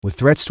With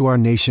threats to our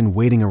nation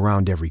waiting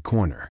around every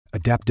corner,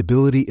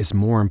 adaptability is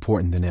more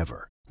important than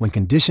ever. When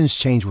conditions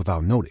change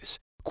without notice,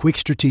 quick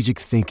strategic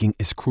thinking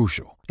is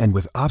crucial. And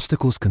with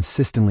obstacles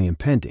consistently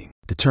impending,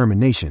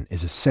 determination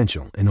is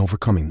essential in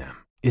overcoming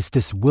them. It's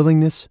this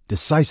willingness,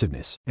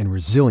 decisiveness, and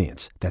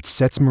resilience that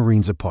sets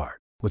Marines apart.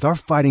 With our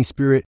fighting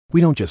spirit, we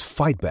don't just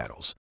fight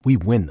battles, we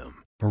win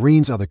them.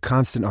 Marines are the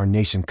constant our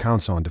nation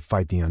counts on to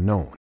fight the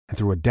unknown. And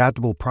through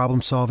adaptable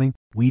problem solving,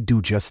 we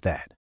do just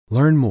that.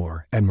 Learn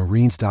more at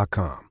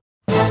marines.com.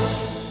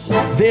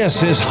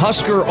 This is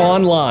Husker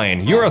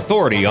Online, your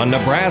authority on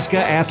Nebraska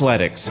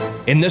athletics.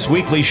 In this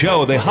weekly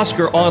show, the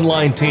Husker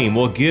Online team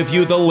will give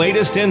you the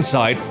latest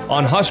insight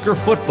on Husker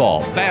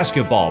football,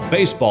 basketball,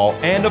 baseball,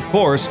 and of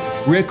course,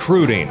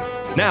 recruiting.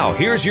 Now,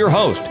 here's your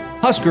host,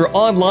 Husker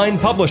Online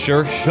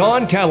publisher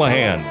Sean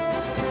Callahan.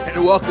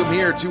 And welcome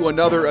here to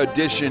another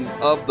edition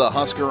of the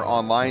Husker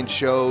Online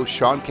Show.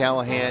 Sean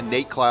Callahan,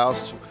 Nate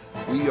Klaus.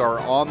 We are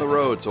on the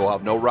road, so we'll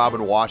have no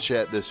Robin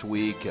Washett this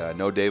week,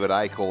 no David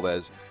Eichel,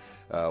 as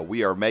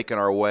we are making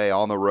our way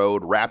on the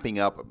road, wrapping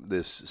up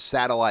this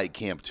satellite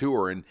camp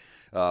tour. And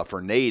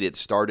for Nate, it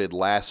started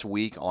last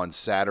week on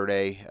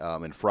Saturday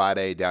and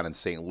Friday down in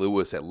St.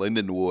 Louis at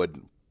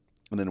Lindenwood.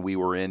 And then we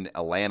were in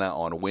Atlanta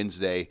on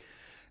Wednesday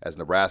as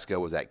Nebraska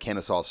was at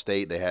Kennesaw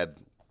State. They had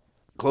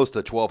close to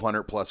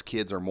 1,200 plus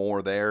kids or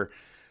more there.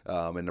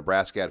 And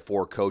Nebraska had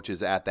 4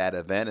 coaches at that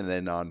event. And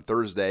then on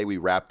Thursday, we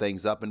wrapped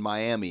things up in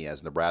Miami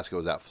as Nebraska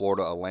was at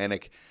Florida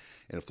Atlantic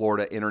and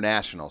Florida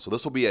International. So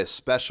this will be a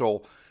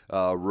special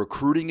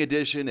recruiting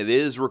edition. It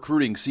is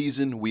recruiting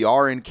season. We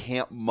are in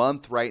camp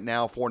month right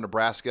now for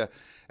Nebraska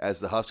as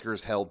the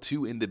Huskers held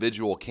 2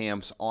 individual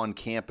camps on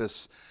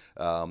campus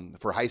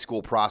for high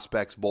school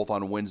prospects, both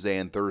on Wednesday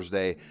and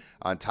Thursday,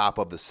 on top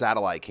of the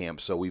satellite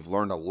camp. So we've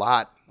learned a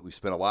lot. We've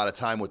spent a lot of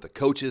time with the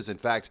coaches. In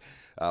fact,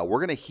 we're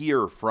going to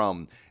hear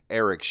from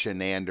Erik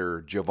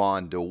Chinander,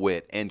 Javon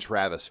Dewitt, and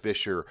Travis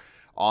Fisher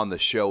on the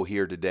show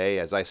here today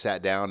as I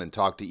sat down and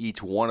talked to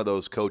each one of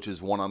those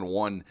coaches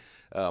one-on-one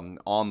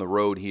on the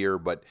road here.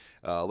 But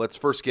let's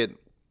first get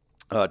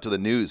to the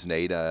news,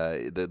 Nate.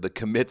 The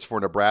commits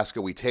for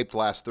Nebraska, we taped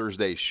last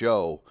Thursday's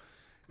show,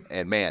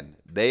 and, man,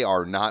 they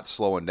are not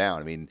slowing down.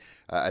 I mean,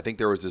 I think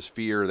there was this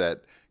fear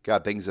that,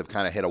 God, things have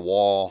kind of hit a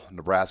wall.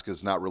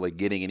 Nebraska's not really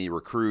getting any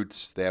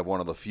recruits. They have one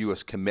of the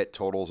fewest commit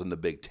totals in the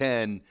Big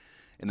Ten.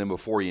 And then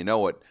before you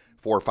know it,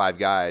 4 or 5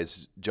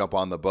 guys jump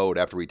on the boat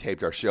after we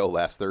taped our show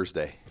last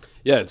Thursday.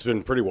 Yeah, it's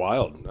been pretty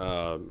wild.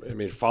 I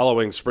mean,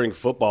 following spring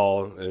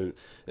football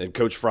and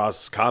Coach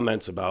Frost's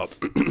comments about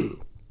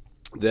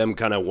them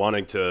kind of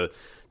wanting to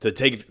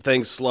take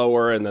things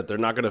slower and that they're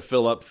not going to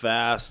fill up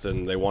fast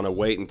and they want to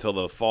wait until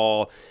the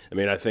fall. I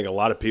mean, I think a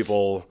lot of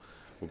people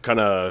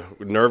kind of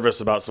nervous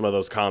about some of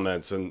those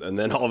comments, and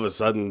then all of a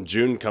sudden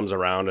June comes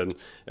around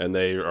and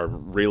they are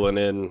reeling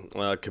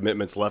in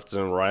commitments left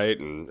and right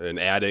and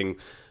adding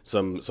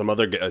some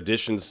other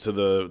additions to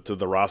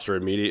the roster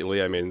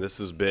immediately. I mean, this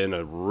has been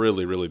a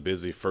really, really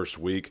busy first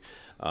week,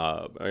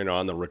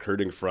 on the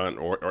recruiting front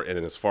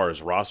and as far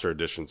as roster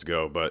additions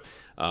go. But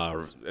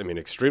I mean,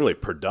 extremely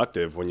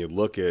productive when you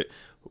look at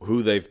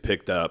who they've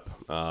picked up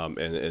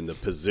and the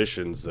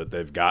positions that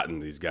they've gotten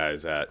these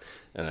guys at.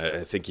 And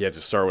I think you have to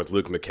start with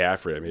Luke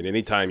McCaffrey. I mean,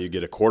 anytime you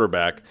get a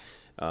quarterback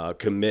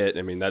commit,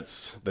 I mean,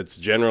 that's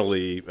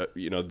generally,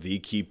 the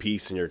key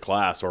piece in your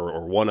class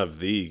or one of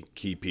the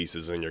key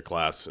pieces in your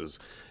classes.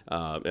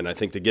 And I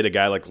think to get a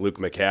guy like Luke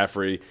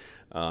McCaffrey,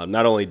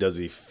 not only does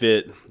he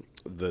fit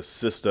the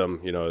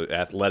system,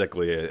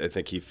 athletically, I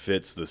think he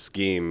fits the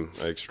scheme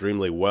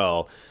extremely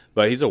well.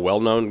 But he's a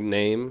well-known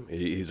name.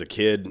 He's a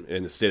kid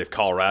in the state of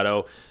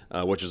Colorado,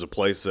 which is a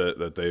place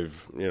that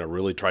they've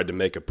really tried to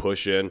make a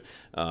push in.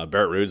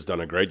 Barrett Ruud's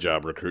done a great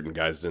job recruiting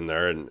guys in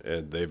there,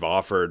 and they've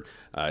offered,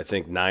 I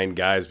think, 9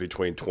 guys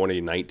between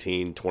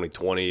 2019,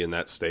 2020 in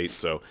that state.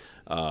 So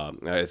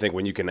I think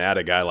when you can add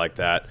a guy like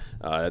that,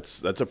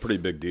 that's a pretty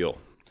big deal.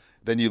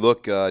 Then you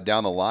look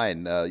down the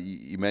line.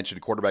 You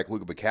mentioned quarterback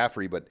Luke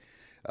McCaffrey, but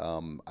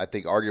I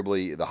think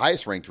arguably the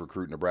highest-ranked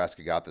recruit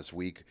Nebraska got this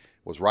week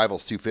was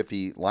Rivals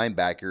 250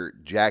 linebacker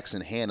Jackson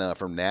Hanna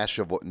from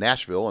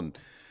Nashville. And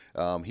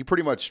he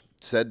pretty much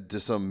said to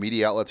some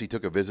media outlets he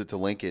took a visit to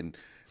Lincoln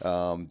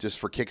just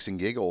for kicks and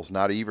giggles,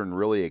 not even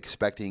really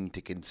expecting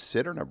to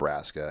consider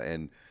Nebraska.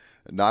 And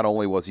not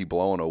only was he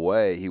blown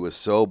away, he was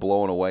so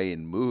blown away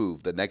and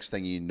moved. The next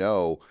thing you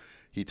know,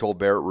 he told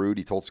Barrett Ruud,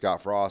 he told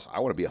Scott Frost, I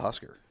want to be a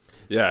Husker.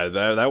 Yeah,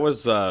 that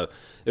was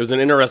it was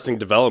an interesting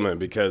development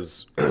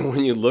because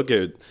when you look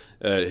at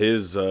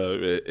his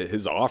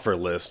offer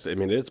list, I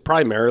mean, it's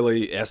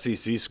primarily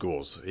SEC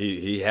schools.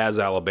 He has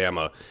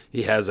Alabama,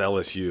 he has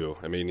LSU.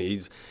 I mean,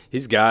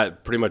 he's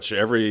got pretty much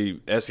every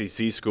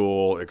SEC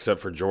school except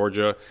for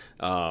Georgia.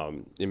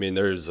 I mean,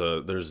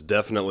 there's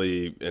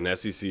definitely an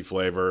SEC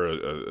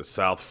flavor, a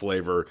South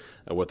flavor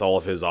with all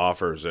of his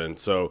offers, and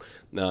so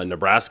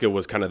Nebraska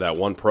was kind of that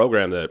one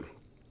program that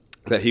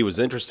that he was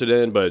interested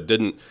in, but it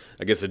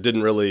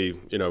didn't really,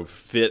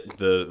 fit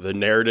the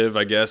narrative,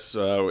 I guess,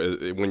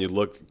 when you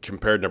look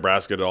compared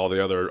Nebraska to all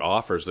the other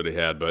offers that he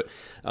had. But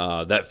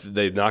that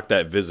they knocked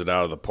that visit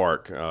out of the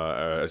park.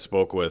 I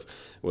spoke with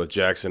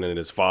Jackson and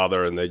his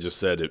father, and they just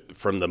said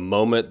from the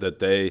moment that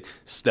they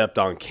stepped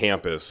on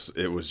campus,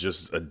 it was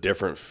just a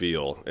different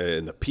feel.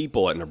 And the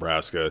people at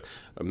Nebraska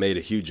made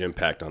a huge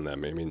impact on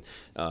them. I mean,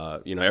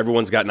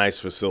 everyone's got nice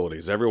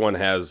facilities. Everyone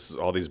has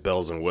all these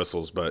bells and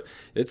whistles, but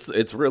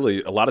it's really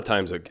a lot of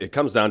times it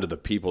comes down to the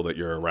people that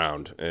you're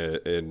around,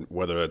 and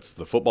whether it's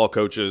the football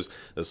coaches,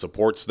 the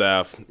support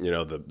staff,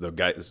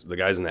 the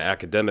guys in the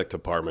academic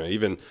department,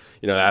 even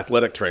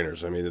athletic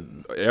trainers. I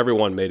mean,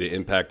 everyone made an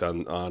impact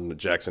on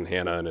Jackson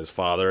Hanna and his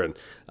father,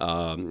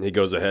 and he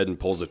goes ahead and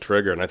pulls the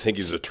trigger, and I think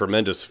he's a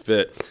tremendous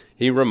fit.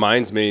 He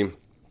reminds me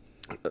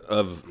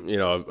of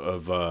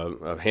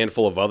a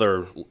handful of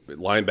other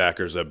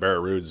linebackers that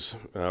Barrett Ruud's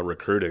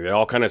recruiting. They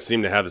all kind of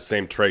seem to have the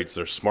same traits.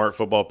 They're smart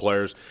football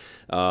players,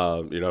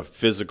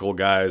 physical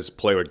guys,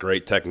 play with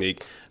great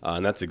technique,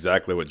 and that's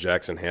exactly what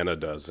Jackson Hanna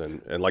does.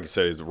 And like I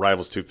said, he's a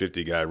Rivals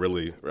 250 guy.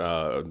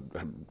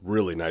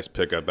 Really nice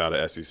pickup out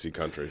of SEC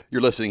country.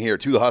 You're listening here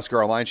to the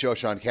Husker Online Show.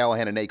 Sean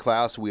Callahan and Nate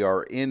Klaus. We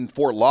are in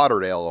Fort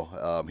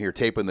Lauderdale here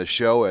taping the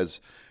show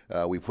as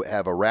we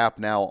have a wrap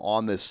now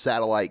on this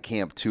satellite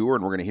camp tour,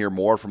 and we're going to hear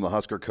more from the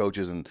Husker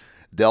coaches and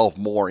delve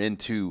more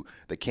into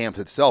the camp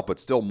itself, but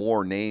still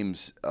more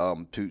names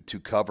to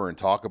cover and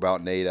talk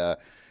about, Nate.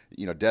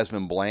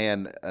 Desmond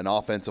Bland, an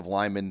offensive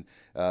lineman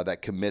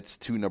that commits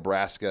to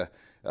Nebraska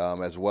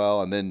as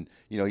well. And then,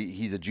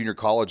 he's a junior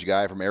college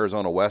guy from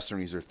Arizona Western.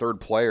 He's their third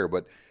player,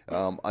 but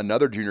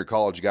another junior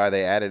college guy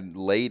they added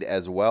late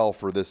as well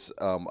for this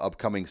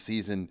upcoming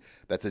season.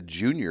 That's a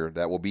junior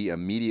that will be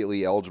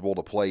immediately eligible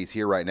to play. He's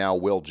here right now,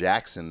 Will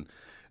Jackson.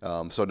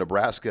 So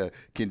Nebraska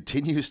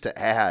continues to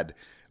add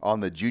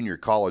on the junior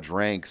college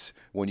ranks.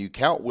 When you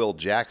count Will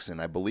Jackson,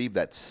 I believe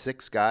that's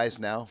 6 guys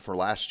now for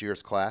last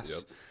year's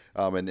class.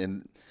 Yep.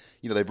 And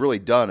they've really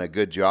done a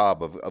good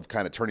job of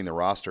kind of turning the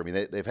roster. I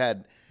mean, they've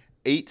had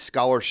 8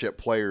 scholarship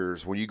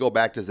players. When you go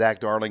back to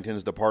Zach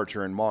Darlington's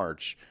departure in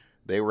March,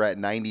 they were at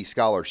 90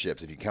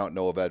 scholarships if you count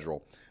Noah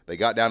Vedral. They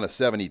got down to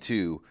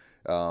 72.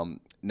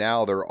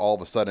 Now they're all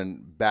of a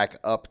sudden back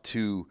up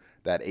to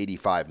that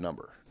 85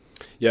 number.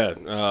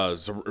 Yeah,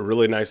 some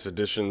really nice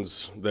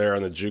additions there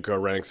on the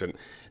JUCO ranks, and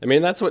I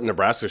mean that's what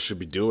Nebraska should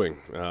be doing.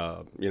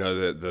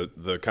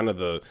 The kind of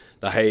the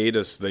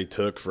hiatus they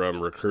took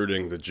from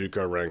recruiting the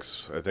JUCO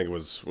ranks, I think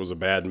was a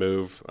bad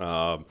move.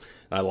 I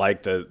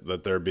like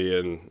that they're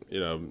being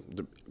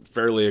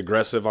fairly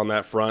aggressive on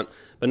that front,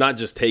 but not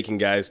just taking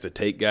guys to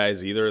take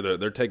guys either.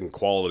 They're taking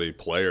quality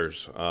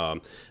players.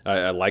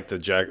 I like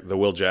the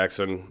Will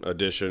Jackson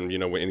addition.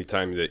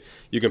 Anytime that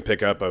you can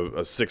pick up a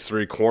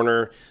 6'3"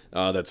 corner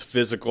that's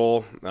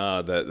physical,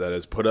 that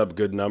has put up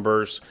good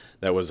numbers,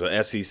 that was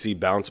a SEC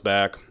bounce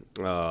back,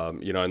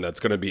 and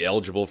that's going to be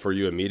eligible for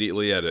you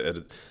immediately at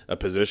a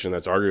position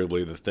that's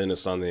arguably the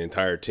thinnest on the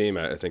entire team.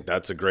 I think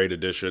that's a great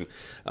addition.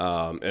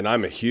 And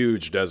I'm a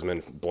huge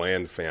Desmond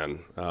Bland fan.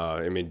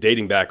 I mean,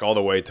 dating back all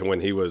the way to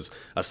when he was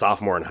a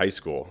sophomore in high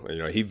school.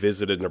 He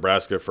visited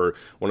Nebraska for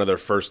one of their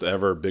first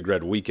ever Big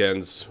Red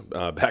weekends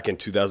back in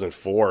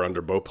 2004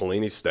 under Bo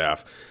Pelini's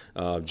staff.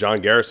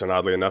 John Garrison,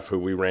 oddly enough, who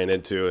we ran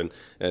into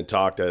and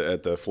talked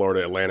at the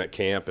Florida Atlantic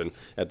camp and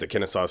at the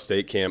Kennesaw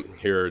State camp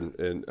here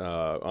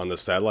on the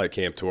satellite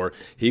camp tour,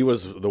 he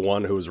was the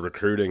one who was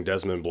recruiting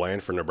Desmond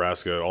Bland for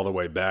Nebraska all the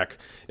way back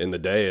in the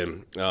day,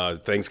 and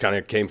things kind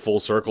of came full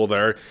circle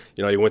there.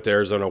 He went to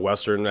Arizona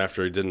Western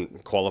after he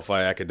didn't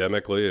qualify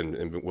academically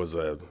and was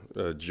a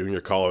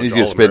junior college He's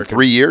going to spend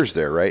 3 years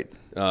there, right?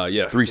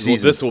 Yeah. 3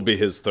 seasons. Well, this will be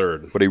his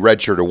third. But he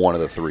redshirted one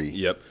of the 3.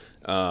 Yep.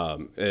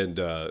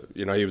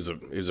 He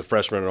was a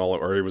freshman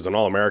or he was an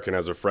All-American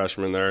as a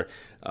freshman there,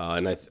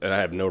 and I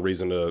have no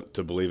reason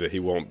to believe that he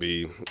won't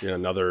be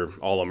another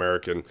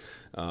All-American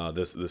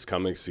this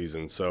coming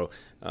season. So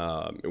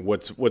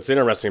what's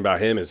interesting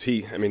about him is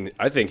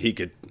I think he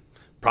could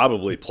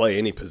probably play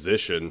any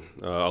position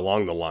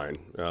along the line.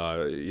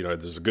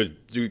 There's a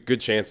good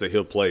chance that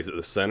he'll play at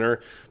the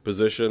center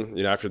position.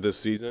 After this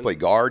season, play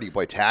guard, he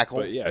play tackle.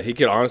 But yeah, he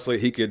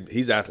could.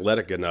 He's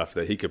athletic enough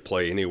that he could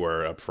play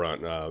anywhere up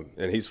front,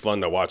 and he's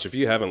fun to watch. If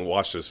you haven't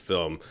watched his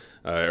film,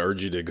 I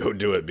urge you to go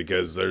do it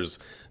because there's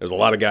a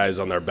lot of guys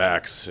on their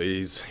backs.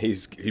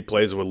 He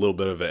plays with a little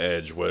bit of an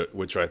edge,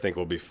 which I think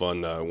will be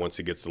fun once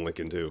he gets to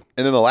Lincoln too.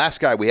 And then the last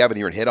guy we haven't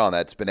even hit on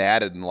that's been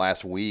added in the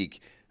last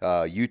week.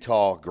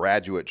 Utah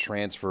graduate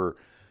transfer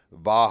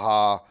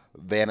Vaha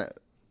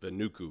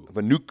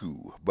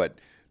Vanuku, but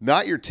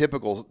not your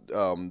typical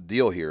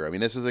deal here. I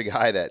mean, this is a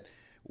guy that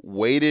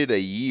waited a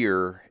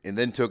year and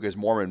then took his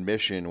Mormon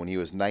mission when he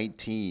was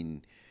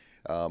 19,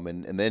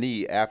 and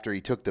then after he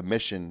took the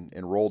mission,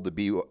 enrolled to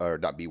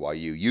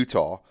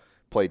Utah,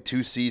 played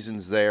 2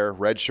 seasons there,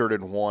 redshirted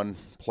 1,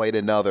 played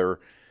another,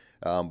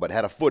 but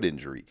had a foot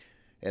injury,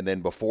 and then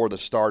before the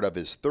start of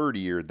his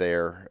 3rd year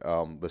there,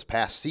 this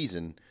past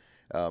season.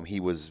 He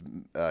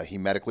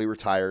medically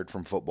retired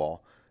from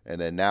football, And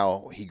then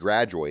now he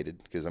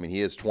graduated because,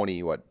 he is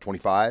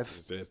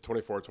 25? It's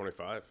 24,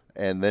 25.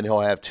 And then he'll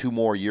have 2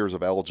 more years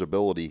of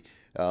eligibility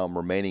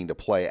remaining to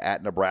play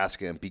at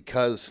Nebraska. And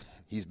because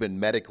he's been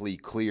medically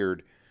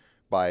cleared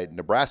by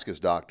Nebraska's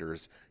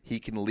doctors, he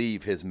can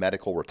leave his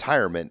medical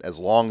retirement as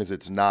long as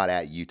it's not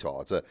at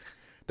Utah. It's a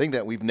thing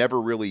that we've never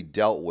really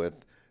dealt with.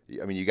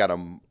 You got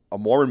a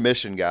Mormon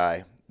mission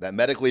guy that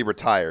medically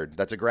retired.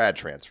 That's a grad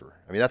transfer.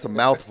 That's a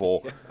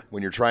mouthful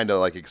when you're trying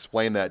to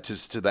explain that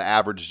just to the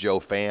average Joe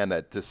fan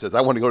that just says,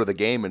 I want to go to the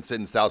game and sit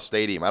in South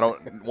Stadium. I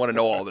don't want to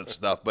know all this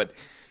stuff, but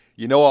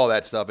you know all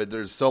that stuff.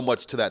 There's so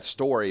much to that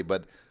story,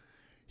 but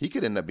he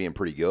could end up being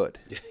pretty good.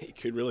 Yeah,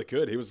 he really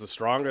could. He was the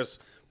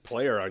strongest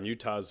player on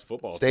Utah's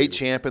football State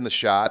team. champ in the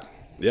shot.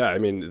 Yeah,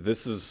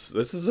 this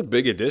is a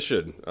big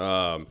addition.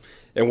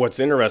 And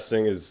what's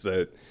interesting is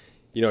that,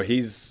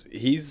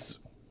 he's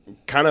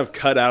kind of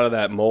cut out of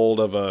that mold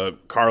of a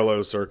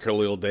Carlos or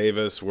Khalil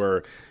Davis,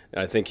 where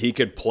I think he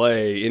could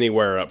play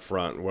anywhere up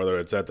front, whether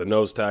it's at the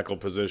nose tackle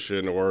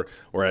position or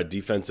at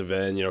defensive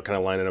end, kind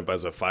of lining up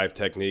as a 5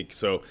 technique.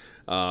 So,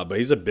 but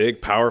he's a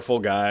big, powerful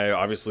guy,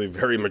 obviously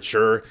very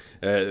mature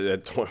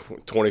at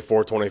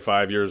 24,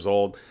 25 years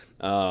old.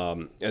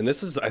 And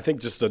this is, I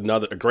think, just a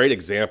great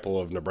example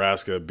of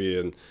Nebraska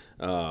being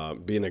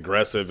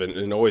aggressive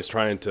and always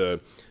trying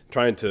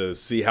to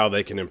see how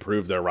they can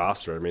improve their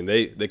roster.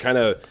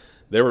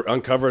 They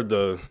uncovered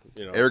the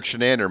Erik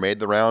Chinander made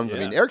the rounds.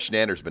 Yeah. Erik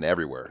Chinander's been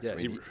everywhere. Yeah,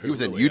 he was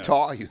really in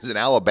Utah. He was in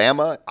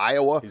Alabama,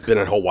 Iowa. He's been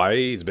in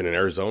Hawaii. He's been in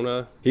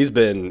Arizona. He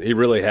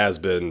really has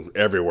been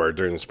everywhere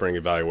during the spring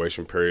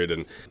evaluation period.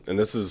 And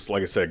this is,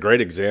 like I said, a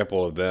great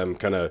example of them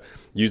kind of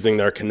using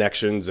their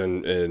connections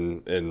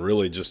and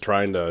really just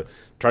trying to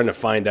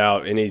find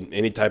out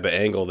any type of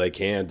angle they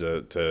can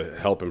to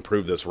help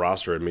improve this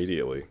roster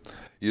immediately.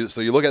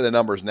 So you look at the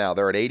numbers now.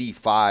 They're at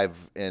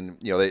 85, and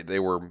they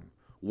were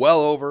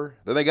well over.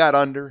 Then they got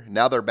under.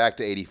 Now they're back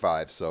to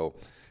 85. So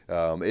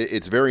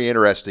it's very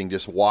interesting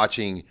just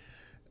watching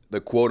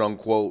the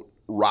quote-unquote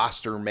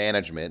roster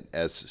management,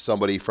 as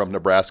somebody from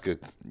Nebraska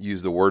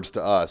used the words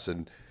to us.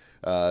 And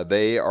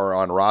they are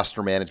on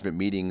roster management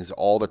meetings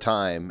all the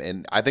time.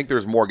 And I think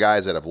there's more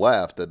guys that have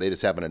left that they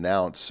just haven't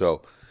announced.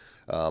 So,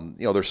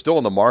 they're still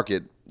in the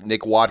market.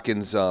 Nick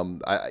Watkins,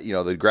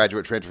 the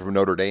graduate transfer from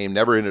Notre Dame,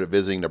 never ended up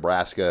visiting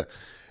Nebraska.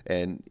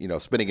 And,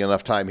 spending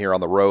enough time here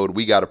on the road,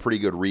 we got a pretty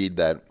good read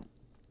that,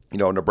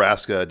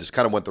 Nebraska just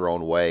kind of went their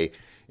own way.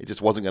 It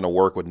just wasn't going to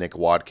work with Nick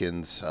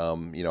Watkins.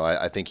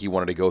 I think he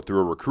wanted to go through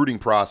a recruiting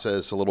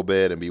process a little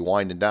bit and be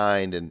wined and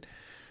dined, and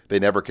they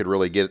never could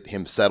really get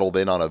him settled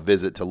in on a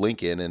visit to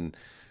Lincoln. And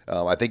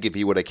I think if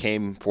he would have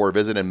came for a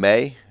visit in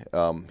May,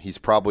 he's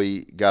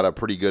probably got a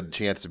pretty good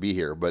chance to be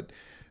here. But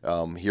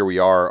here we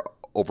are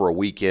over a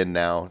weekend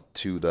now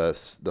to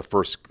the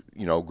first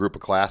group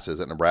of classes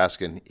at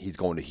Nebraska, and he's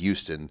going to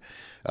Houston.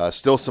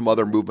 Still some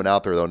other movement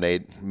out there though,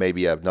 Nate.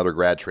 Maybe another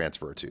grad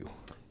transfer or two.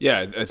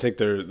 Yeah, I think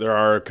there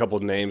are a couple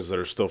of names that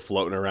are still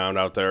floating around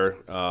out there.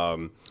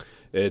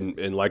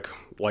 And like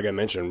I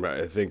mentioned,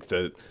 I think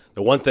that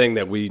the one thing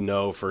that we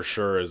know for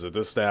sure is that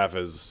this staff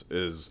is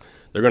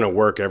they're going to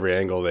work every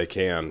angle they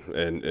can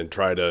and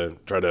try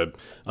to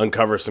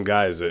uncover some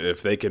guys.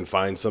 If they can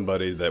find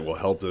somebody that will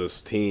help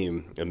this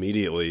team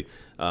immediately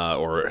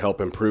or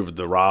help improve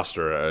the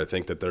roster, I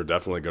think that they're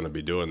definitely going to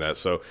be doing that.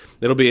 So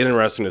it'll be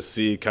interesting to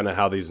see kind of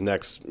how these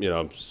next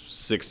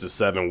 6 to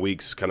 7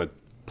 weeks kind of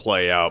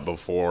play out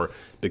before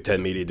Big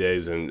Ten Media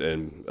Days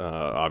and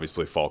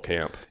obviously fall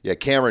camp. Yeah,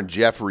 Cameron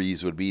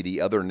Jeffries would be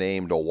the other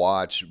name to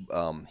watch.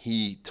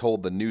 He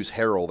told the News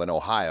Herald in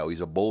Ohio,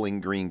 he's a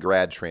Bowling Green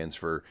grad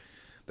transfer,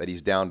 that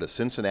he's down to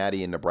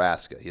Cincinnati and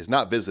Nebraska. He has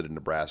not visited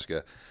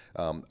Nebraska.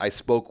 I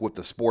spoke with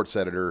the sports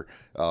editor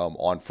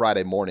on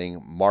Friday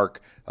morning,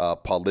 Mark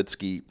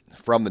Politsky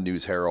from the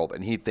News Herald,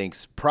 and he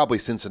thinks probably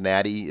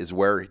Cincinnati is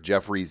where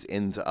Jeffries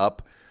ends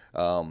up.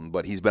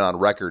 But he's been on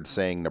record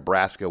saying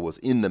Nebraska was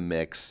in the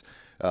mix.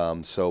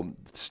 So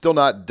still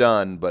not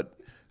done, but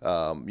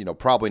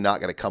probably not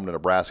going to come to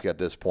Nebraska at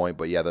this point.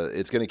 But yeah,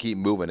 it's going to keep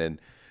moving, and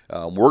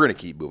we're going to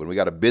keep moving. We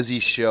got a busy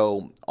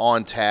show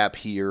on tap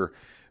here.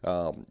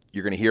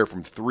 You're going to hear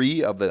from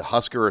 3 of the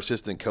Husker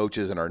assistant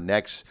coaches in our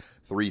next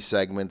 3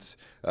 segments.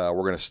 We're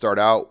going to start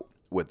out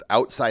with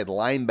outside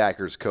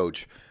linebackers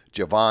coach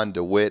Javon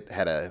Dewitt.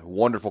 Had a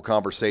wonderful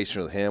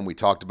conversation with him. We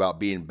talked about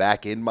being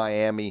back in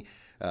Miami,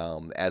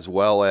 as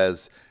well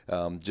as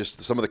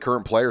just some of the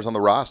current players on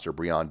the roster,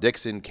 Breon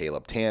Dixon,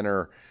 Caleb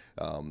Tanner,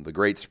 the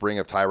great spring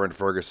of Tyron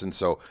Ferguson.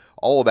 So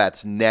all of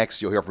that's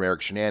next. You'll hear from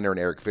Erik Chinander and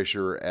Eric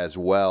Fisher as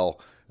well,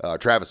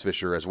 Travis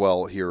Fisher as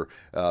well here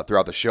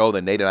throughout the show.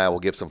 Then Nate and I will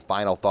give some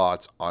final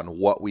thoughts on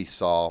what we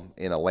saw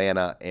in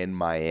Atlanta and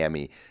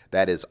Miami.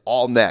 That is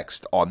all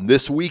next on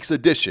this week's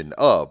edition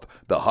of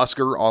the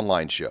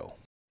HuskerOnline Show.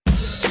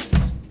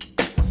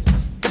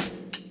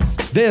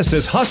 This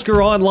is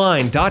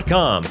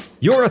HuskerOnline.com,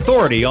 your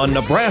authority on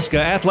Nebraska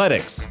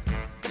athletics.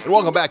 And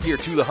welcome back here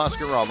to the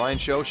Husker Online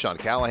Show. Sean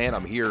Callahan.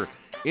 I'm here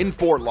in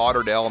Fort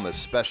Lauderdale on this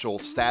special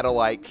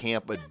satellite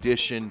camp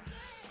edition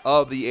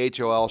of the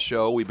HOL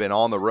Show. We've been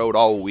on the road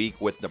all week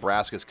with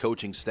Nebraska's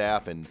coaching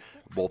staff in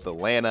both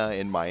Atlanta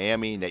and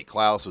Miami. Nate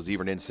Klaus was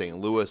even in St.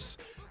 Louis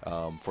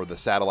for the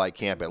satellite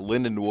camp at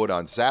Lindenwood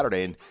on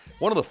Saturday. And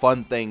one of the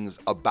fun things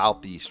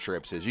about these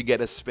trips is you get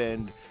to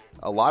spend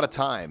a lot of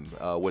time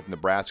with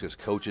Nebraska's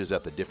coaches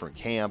at the different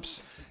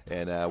camps.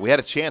 And we had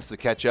a chance to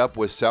catch up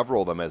with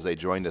several of them as they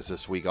joined us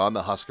this week on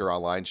the Husker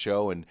Online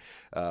Show. And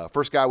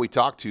first guy we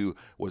talked to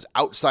was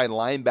outside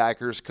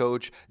linebackers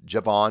coach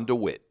Javon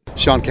Dewitt.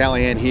 Sean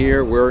Callahan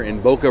here. We're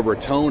in Boca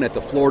Raton at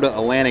the Florida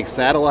Atlantic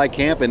Satellite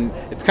Camp, and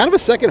it's kind of a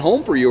second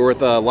home for you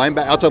with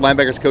outside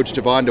linebackers coach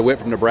Javon Dewitt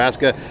from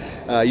Nebraska.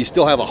 You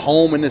still have a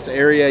home in this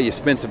area. You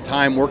spent some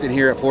time working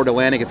here at Florida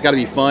Atlantic. It's got to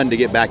be fun to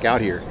get back out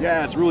here.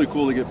 Yeah, it's really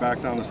cool to get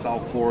back down to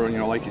South Florida. You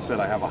know, like you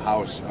said, I have a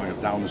house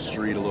down the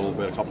street a little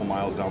bit, a couple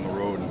miles down the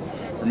road, and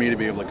for me to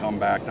be able to come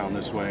back down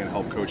this way and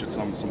help coach at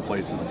some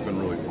places, it's been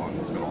really fun.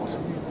 It's been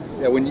awesome.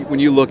 Yeah, when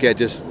you look at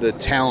just the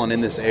talent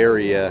in this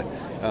area,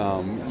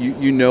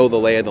 you know the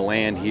lay of the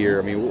land here.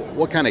 I mean,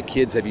 what kind of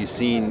kids have you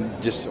seen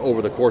just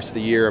over the course of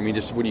the year? I mean,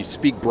 just when you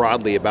speak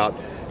broadly about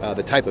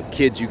the type of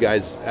kids you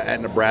guys at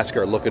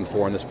Nebraska are looking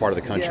for in this part of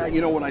the country. Yeah, you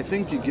know what I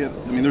think you get.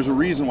 I mean, there's a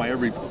reason why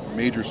every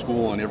major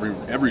school and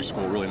every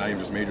school, really, not even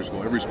just major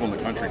school, every school in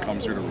the country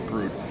comes here to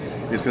recruit,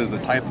 is because of the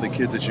type of the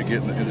kids that you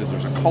get. And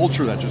there's a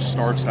culture that just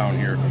starts down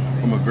here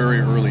from a very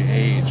early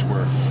age,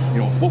 where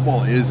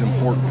football is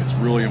important. It's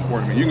really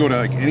important. I mean, you can go to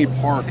like any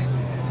park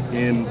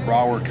in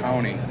Broward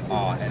County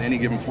at any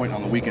given point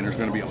on the weekend. There's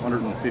going to be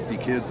 150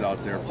 kids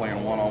out there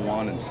playing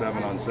one-on-one and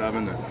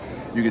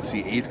 7-on-7. You could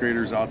see 8th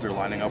graders out there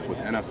lining up with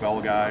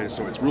NFL guys.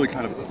 So it's really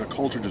kind of, the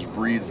culture just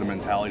breeds the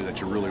mentality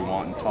that you really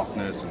want, and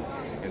toughness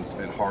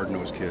and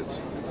hard-nosed kids.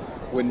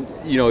 When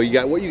you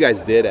got what you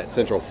guys did at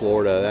Central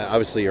Florida, that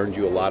obviously earned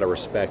you a lot of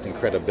respect and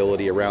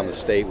credibility around the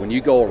state. When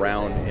you go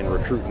around and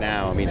recruit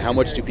now, I mean, how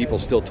much do people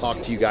still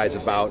talk to you guys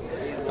about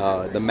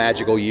the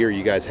magical year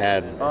you guys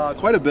had?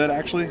 Quite a bit,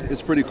 actually.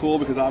 It's pretty cool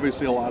because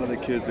obviously a lot of the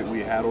kids that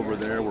we had over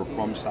there were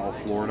from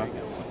South Florida,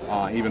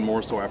 even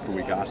more so after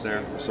we got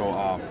there. So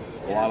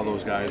a lot of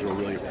those guys were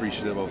really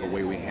appreciative of the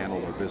way we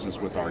handled our business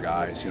with our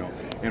guys,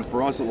 And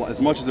for us, as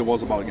much as it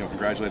was about,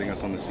 congratulating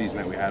us on the season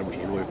that we had, which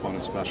was really fun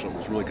and special, it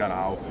was really kind of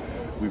how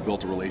we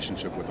built a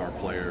relationship with our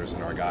players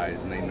and our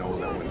guys, and they know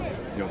that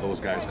when those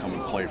guys come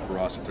and play for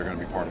us, that they're going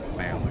to be part of a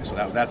family. So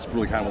that's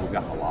really kind of what we've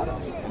gotten a lot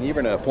of. And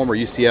even a former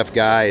UCF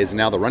guy is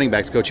now the running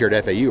backs coach here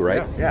at FAU,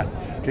 right? Yeah.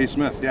 K.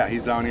 Smith. Yeah,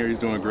 he's down here. He's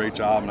doing a great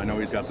job, and I know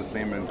he's got the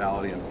same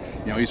mentality.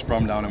 And he's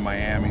from down in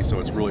Miami, so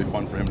it's really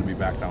fun for him to be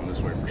back down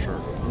this way for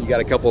sure. You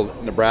got a couple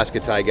Nebraska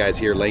tie guys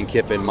here, Lane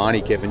Kiffin,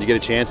 Monty Kiffin. Did you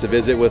get a chance to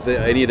visit with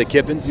any of the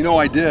Kiffins?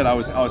 I did. I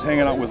was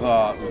hanging out with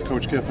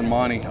Coach Kiffin,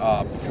 Monty,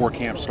 before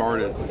camp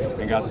started,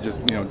 and got to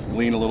just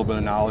glean a little bit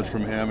of knowledge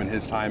from him and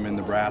his time in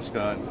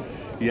Nebraska. And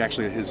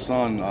his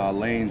son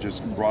Lane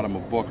just brought him a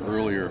book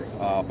earlier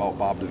about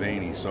Bob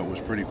Devaney, so it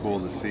was pretty cool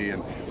to see,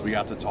 and we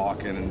got to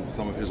talking and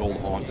some of his old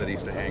haunts that he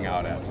used to hang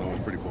out at, so it was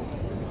pretty cool.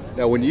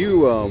 Now, when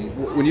you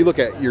look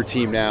at your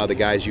team now, the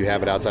guys you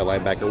have at outside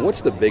linebacker,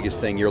 what's the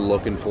biggest thing you're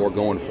looking for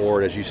going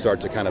forward as you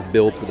start to kind of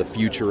build for the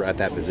future at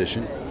that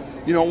position?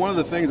 One of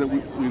the things that's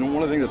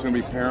going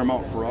to be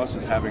paramount for us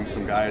is having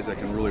some guys that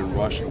can really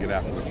rush and get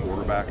after the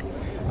quarterback.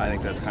 I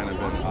think that's kind of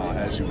been,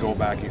 as you go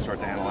back and you start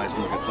to analyze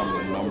and look at some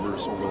of the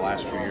numbers over the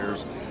last few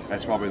years,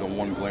 that's probably the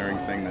one glaring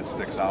thing that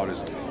sticks out,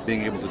 is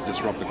being able to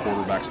disrupt the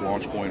quarterback's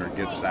launch point or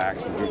get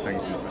sacks and do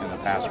things in the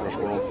pass rush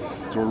world.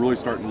 So we're really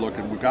starting to look,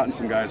 and we've gotten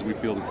some guys we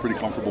feel pretty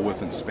comfortable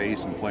with in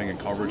space and playing in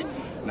coverage.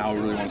 Now we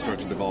really want to start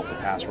to develop the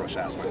pass rush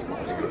aspect of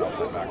what we do at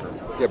outside backer.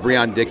 Yeah,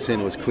 Breon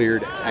Dixon was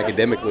cleared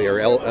academically or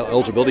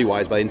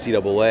eligibility-wise by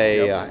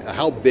NCAA. Yep.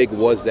 How big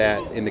was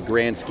that in the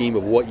grand scheme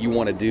of what you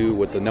want to do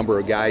with the number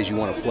of guys you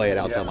want to play at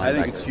outside linebacker? I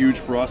think it's huge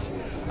for us.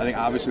 I think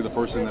obviously the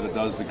first thing that it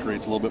does is it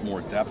creates a little bit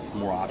more depth,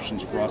 more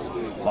options for us,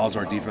 allows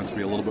our defense to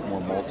be a little bit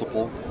more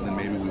multiple than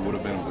maybe we would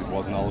have been if we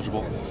wasn't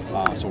eligible.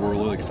 So we're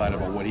really excited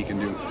about what he can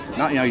do.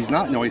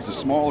 He's a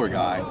smaller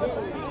guy,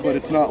 but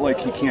it's not like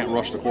he can't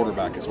rush the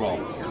quarterback as well.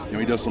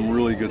 He does some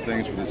really good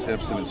things with his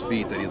hips and his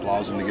feet that he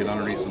allows him to get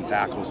underneath some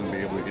tackles and be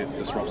able to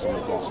disrupt some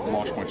of the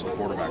launch points of the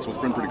quarterback. So it's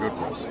been pretty good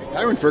for us.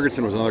 Tyron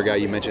Ferguson was another guy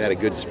you mentioned had a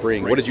good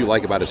spring. What did you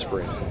like about his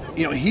spring?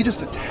 He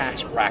just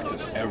attacks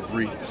practice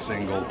every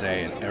single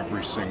day and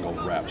every single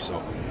rep.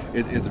 So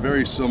it's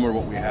very similar to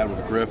what we had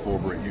with Griff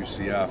over at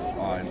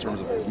UCF in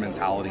terms of his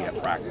mentality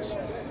at practice.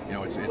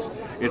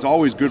 It's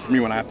always good for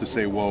me when I have to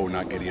say whoa,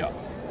 not giddy up.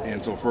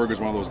 And so Ferg is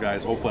one of those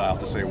guys, hopefully I'll have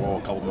to say whoa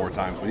a couple more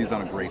times, but he's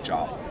done a great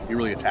job. He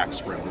really attacks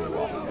sprint really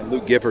well. And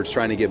Luke Gifford's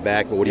trying to get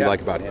back, but what do you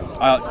like about him?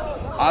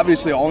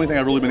 Obviously, the only thing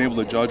I've really been able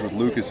to judge with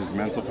Luke is his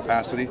mental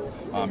capacity,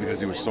 because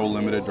he was so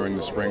limited during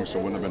the spring, so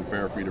it wouldn't have been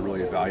fair for me to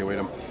really evaluate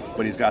him.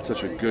 But he's got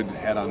such a good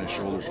head on his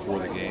shoulders for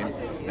the game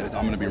that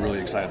I'm going to be really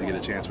excited to get a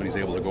chance when he's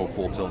able to go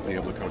full tilt, be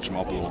able to coach him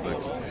up a little bit.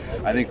 'Cause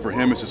I think for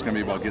him, it's just going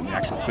to be about getting the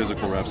actual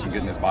physical reps and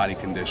getting his body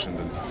conditioned.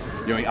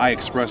 And I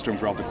expressed to him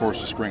throughout the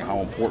course of spring how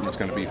important it's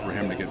going to be for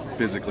him to get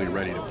physically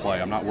ready to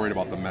play. I'm not worried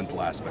about the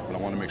mental aspect, but I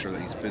want to make sure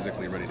that he's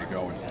physically ready to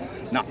go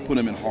and not put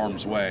him in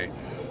harm's way.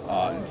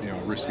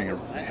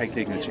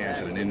 taking a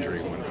chance at an injury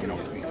when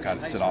he's got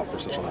to sit out for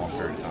such a long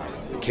period of time.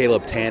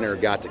 Caleb Tanner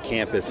got to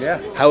campus.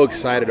 Yeah. How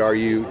excited are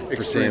you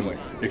for seeing him?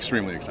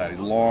 Extremely excited.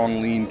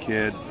 Long, lean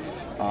kid.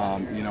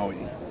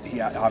 He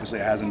obviously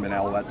hasn't been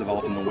able to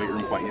develop in the weight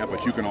room quite yet,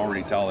 but you can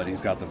already tell that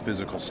he's got the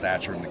physical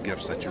stature and the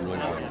gifts that you really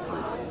want to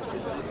recruit.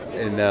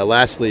 And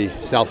lastly,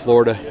 South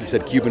Florida. You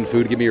said Cuban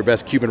food. Give me your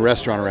best Cuban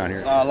restaurant around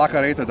here. La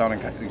Carreta down in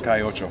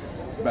Calle Ocho.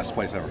 Best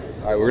place ever.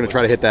 All right, we're going to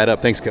try to hit that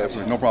up. Thanks, Coach.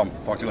 Absolutely. No problem.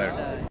 Talk to you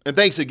later. And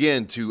thanks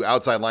again to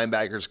outside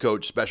linebackers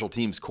coach, special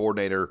teams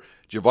coordinator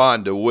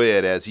Javon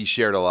Dewitt, as he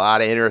shared a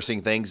lot of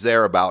interesting things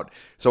there about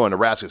some of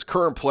Nebraska's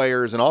current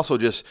players and also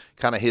just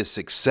kind of his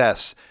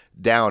success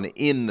down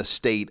in the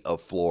state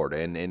of Florida.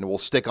 And we'll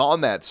stick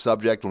on that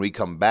subject when we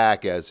come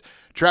back, as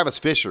Travis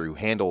Fisher, who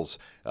handles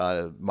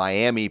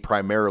Miami,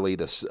 primarily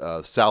the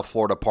South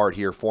Florida part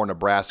here for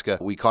Nebraska.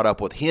 We caught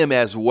up with him,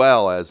 as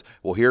well as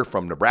we'll hear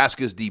from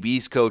Nebraska's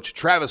DBs coach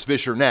Travis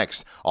Fisher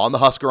next on the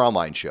Husker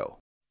Online Show.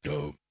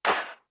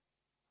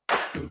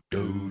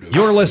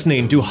 You're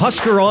listening to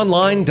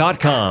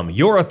HuskerOnline.com,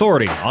 your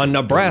authority on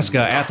Nebraska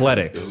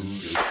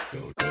athletics.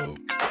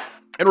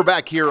 And we're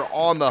back here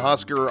on the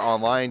Husker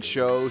Online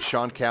Show.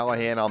 Sean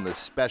Callahan on the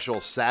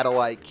special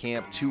Satellite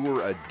Camp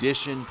Tour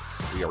edition.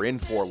 We are in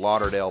Fort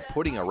Lauderdale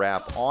putting a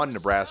wrap on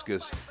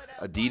Nebraska's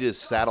Adidas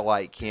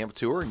Satellite Camp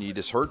Tour. And you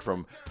just heard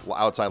from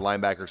outside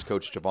linebackers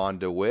coach Javon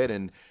Dewitt.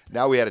 And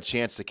now we had a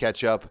chance to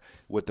catch up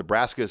with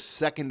Nebraska's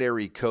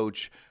secondary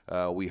coach.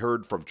 We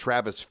heard from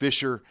Travis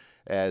Fisher,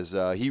 as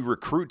he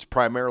recruits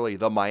primarily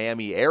the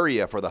Miami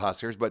area for the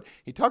Huskers, but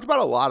he talked about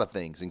a lot of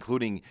things,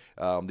 including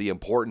the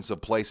importance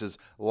of places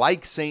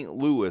like St.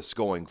 Louis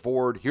going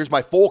forward. Here's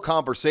my full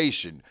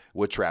conversation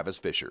with Travis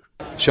Fisher.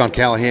 Sean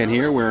Callahan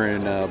here. We're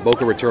in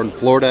Boca Raton,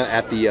 Florida,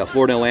 at the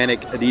Florida Atlantic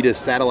Adidas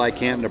Satellite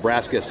Camp.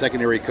 Nebraska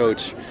secondary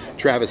coach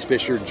Travis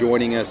Fisher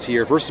joining us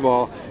here. First of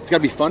all, it's got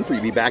to be fun for you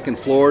to be back in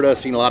Florida,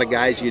 seeing a lot of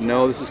guys you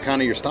know. This is kind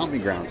of your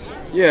stomping grounds.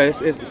 Yeah,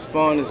 it's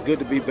fun. It's good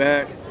to be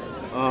back.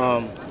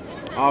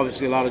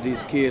 Obviously, a lot of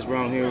these kids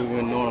around here, we've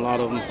been knowing a lot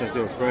of them since they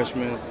were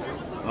freshmen.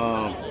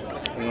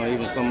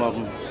 Even some of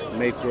them from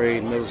 8th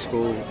grade, middle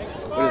school.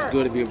 But it's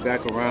good to be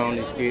back around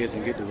these kids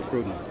and get to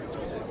recruiting.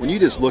 When you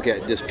just look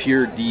at just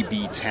pure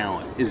DB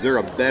talent, is there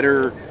a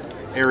better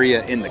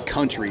area in the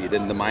country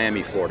than the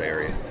Miami, Florida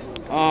area?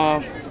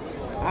 I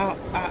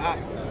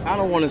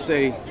don't want to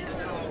say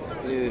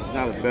it's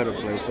not a better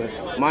place, but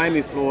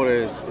Miami, Florida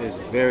is it's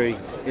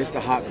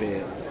the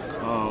hotbed.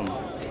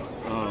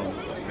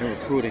 In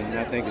recruiting, and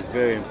I think it's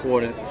very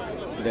important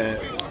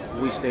that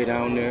we stay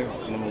down there,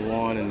 number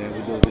one, and that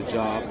we do a good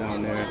job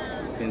down there,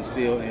 and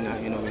still,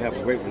 we have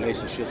a great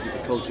relationship with the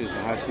coaches, the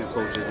high school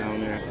coaches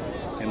down there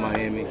in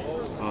Miami.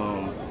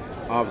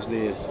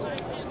 Obviously, it's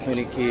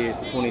plenty of kids,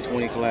 the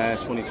 2020 class,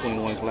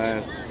 2021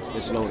 class,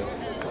 it's loaded.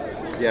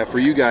 Yeah, for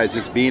you guys,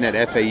 just being at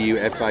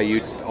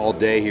FIU all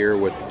day here,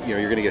 with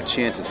you're going to get a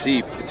chance to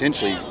see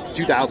potentially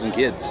 2,000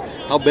 kids.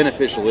 How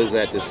beneficial is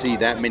that to see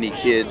that many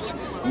kids,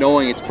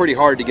 knowing it's pretty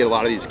hard to get a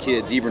lot of these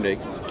kids even to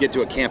get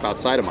to a camp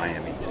outside of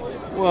Miami?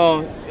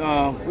 Well,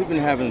 we've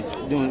been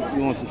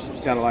doing some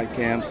satellite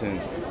camps, and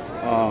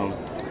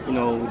we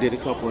did a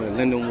couple at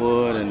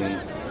Lindenwood, and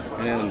then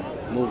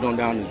moved on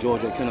down to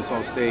Georgia,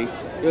 Kennesaw State.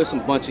 There's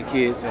some bunch of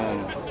kids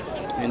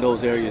in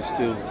those areas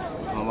too.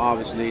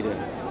 Obviously, the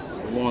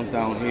ones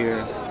down here,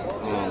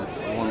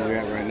 the one we're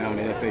at right now,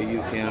 the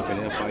FAU camp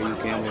and the FIU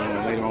camp,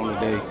 later on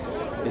today.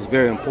 It's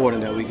very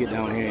important that we get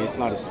down here. It's a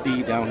lot of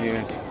speed down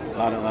here, a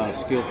lot of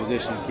skill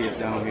position kids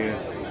down here.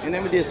 And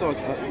then we did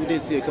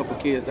see a couple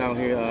kids down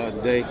here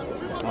today,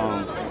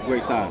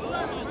 great size.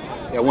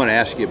 Yeah, I want to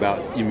ask you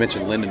about, you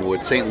mentioned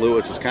Lindenwood. St.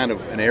 Louis is kind of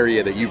an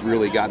area that you've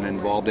really gotten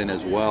involved in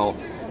as well.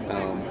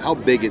 How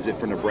big is it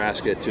for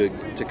Nebraska to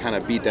kind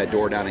of beat that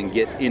door down and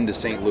get into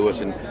St. Louis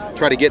and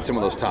try to get some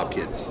of those top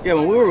kids? Yeah,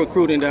 when we were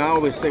recruiting, I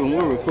always say when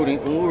we were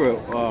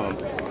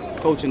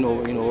coaching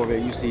over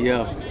at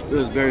UCF, it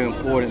was very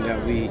important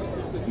that we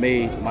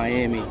made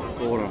Miami,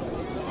 Florida,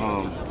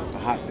 a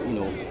hot,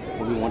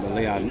 where we wanted to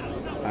lay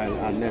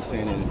our nets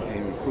in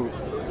and recruit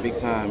big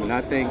time. And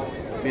I think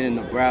being in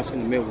Nebraska,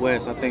 in the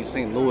Midwest, I think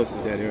St. Louis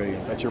is that area.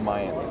 That's your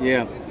Miami.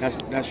 Yeah,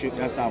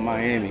 that's our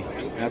Miami.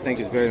 And I think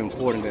it's very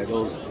important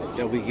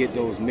that we get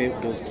those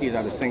kids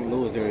out of St.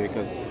 Louis area,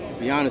 because to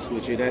be honest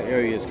with you, that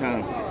area is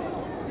kind of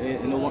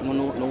no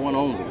one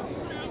owns it.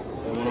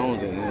 No one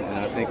owns it, and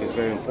I think it's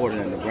very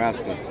important that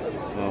Nebraska,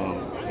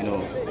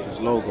 this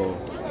logo,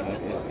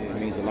 it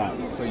means a lot.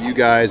 So you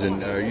guys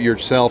and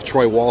yourself,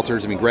 Troy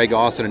Walters, Greg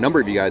Austin, a number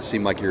of you guys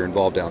seem like you're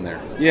involved down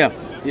there. Yeah,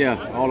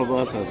 all of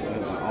us have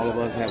had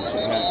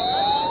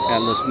a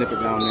little snippet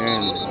down there,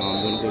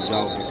 and doing a good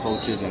job with the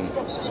coaches and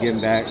getting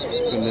back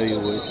familiar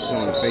with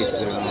showing the faces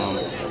that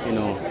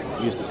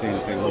used to seeing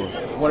in St. Louis.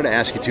 I wanted to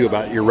ask you too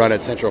about your run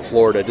at Central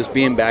Florida, just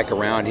being back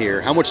around here.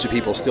 How much do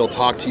people still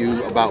talk to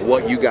you about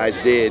what you guys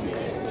did,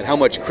 and how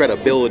much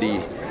credibility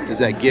does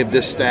that give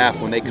this staff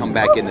when they come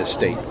back in this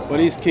state? Well,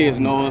 these kids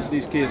know us.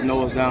 These kids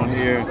know us down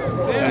here,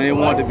 and they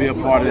want to be a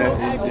part of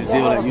that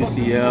deal at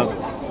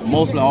UCF.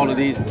 mostly all of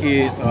these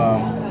kids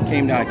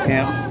came down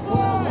camps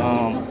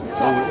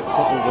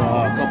over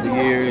a couple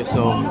of years,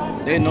 so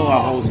they know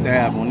our whole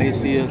staff. When they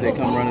see us, they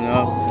come running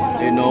up.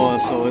 They know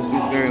us, so it's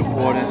very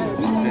important,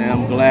 and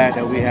I'm glad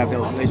that we have that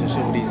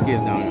relationship with these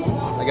kids down there.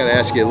 I got to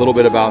ask you a little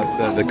bit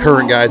about the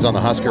current guys on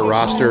the Husker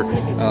roster.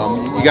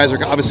 You guys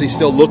are obviously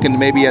still looking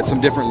maybe at some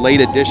different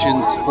late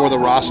additions for the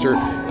roster.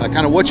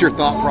 Kind of what's your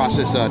thought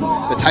process on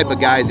the type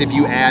of guys, if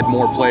you add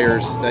more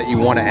players, that you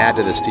want to add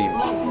to this team?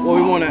 Well,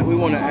 we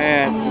want to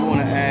add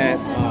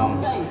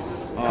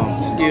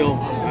skill,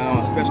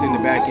 especially in the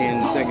back end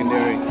and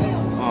secondary.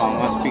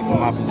 I speak from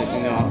my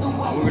position.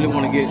 We really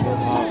want to get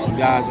some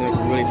guys that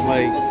can really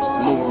play,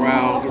 move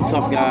around, get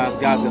tough guys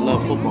that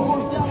love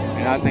football.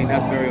 And I think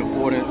that's very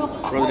important,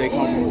 whether they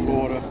come from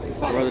Florida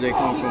or whether they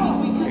come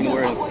from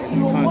anywhere in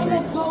the country.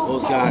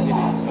 Those guys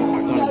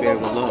are going to be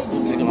able to love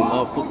football. They're going to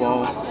love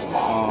football.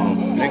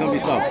 They're going to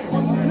be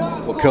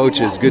tough. Well, Coach,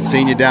 it's good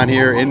seeing you down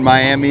here in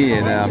Miami,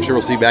 and I'm sure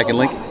we'll see you back in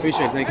Lincoln.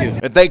 Appreciate it. Thank you.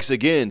 And thanks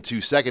again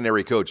to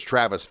secondary coach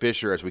Travis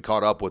Fisher as we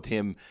caught up with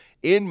him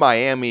in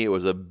Miami. It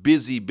was a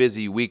busy,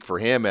 busy week for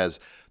him as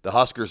the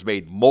Huskers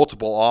made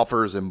multiple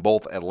offers in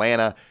both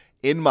Atlanta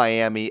in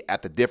Miami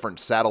at the different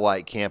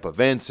satellite camp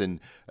events, and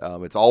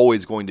it's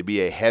always going to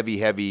be a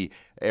heavy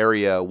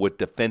area with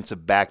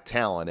defensive back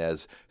talent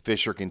as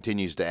Fisher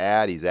continues to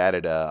add. He's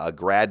added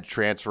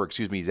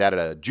he's added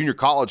a junior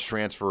college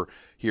transfer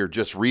here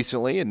just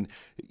recently, and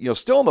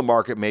still in the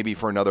market maybe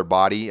for another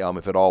body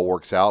if it all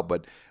works out,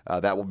 but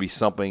that will be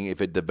something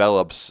if it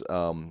develops.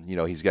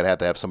 He's going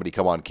to have somebody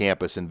come on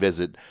campus and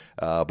visit,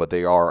 but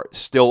they are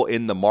still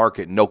in the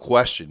market, no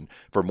question,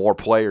 for more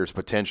players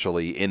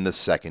potentially in the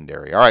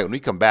secondary. All right, when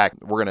we come back,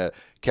 we're going to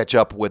catch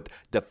up with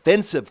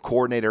defensive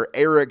coordinator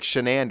Erik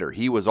Chinander.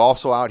 He was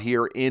also out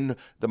here in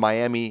the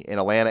Miami and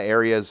Atlanta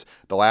areas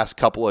the last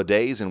couple of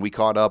days, and we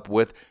caught up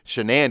with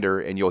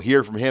Chinander, and you'll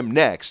hear from him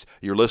next.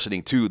 You're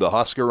listening to the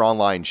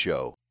HuskerOnline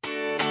Show.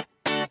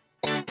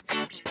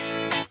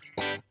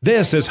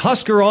 This is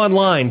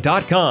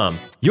HuskerOnline.com,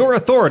 your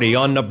authority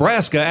on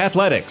Nebraska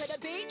athletics.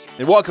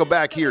 And welcome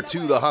back here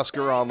to the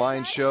Husker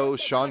Online Show.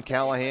 Sean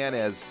Callahan,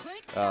 as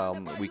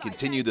we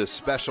continue this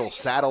special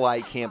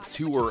satellite camp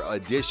tour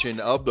edition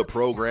of the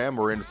program.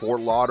 We're in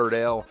Fort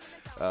Lauderdale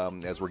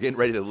as we're getting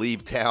ready to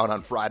leave town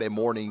on Friday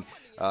morning,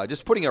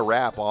 just putting a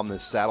wrap on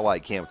this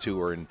satellite camp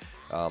tour. And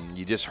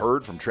you just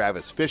heard from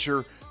Travis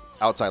Fisher,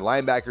 outside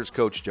linebackers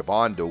coach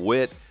Javon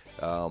Dewitt.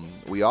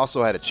 We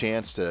also had a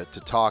chance to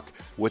talk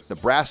with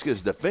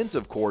Nebraska's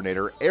defensive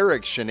coordinator,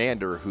 Erik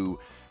Chinander,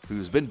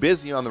 who's been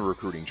busy on the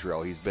recruiting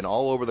trail. He's been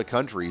all over the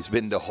country. He's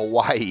been to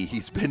Hawaii.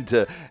 He's been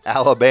to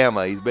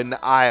Alabama. He's been to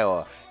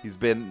Iowa. He's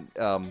been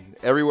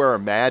everywhere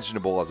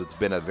imaginable, as it's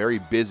been a very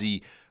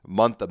busy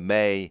month of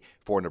May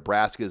for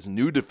Nebraska's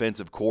new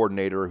defensive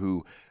coordinator,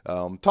 who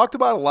talked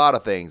about a lot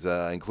of things,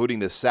 including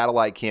this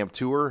satellite camp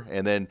tour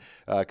and then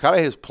kind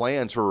of his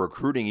plans for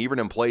recruiting even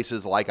in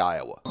places like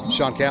Iowa.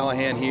 Sean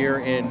Callahan here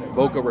in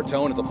Boca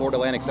Raton at the Florida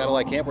Atlantic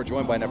Satellite Camp. We're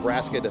joined by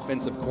Nebraska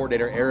defensive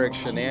coordinator Erik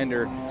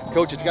Chinander.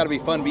 Coach, it's got to be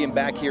fun being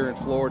back here in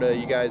Florida.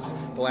 You guys,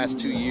 the last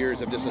 2 years,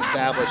 have just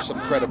established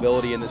some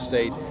credibility in the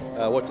state.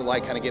 What's it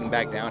like kind of getting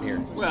back down here?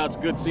 Well, it's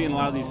good seeing a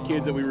lot of these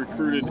kids that we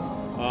recruited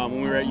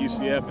when we were at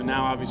UCF, and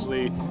now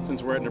obviously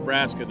since we're at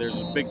Nebraska, there's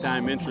a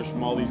big-time interest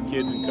from all these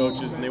kids and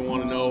coaches, and they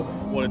want to know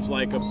what it's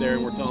like up there,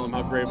 and we're telling them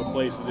how great of a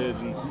place it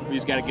is, and we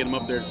just got to get them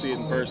up there to see it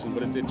in person,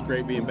 but it's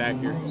great being back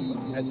here.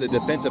 As the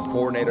defensive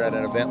coordinator at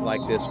an event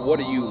like this, what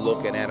are you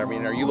looking at? I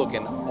mean, are you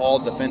looking all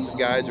defensive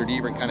guys, or do you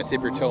even kind of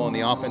tip your toe on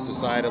the offensive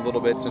side a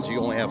little bit since you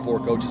only have 4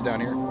 coaches down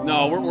here?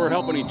 No, we're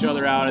helping each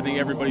other out. I think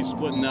everybody's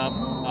splitting up.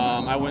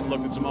 I went and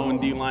looked at some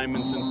O&D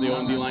linemen since the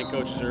O&D line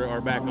coaches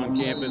are back on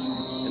campus,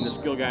 and the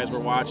skill guys were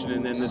watching,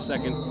 and then this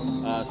second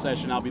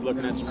session I'll be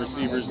looking at some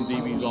receivers and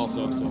DBs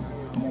also. So,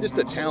 just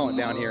the talent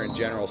down here in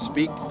general,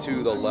 speak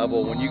to the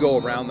level when you go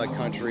around the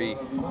country.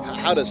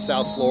 How does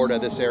South Florida,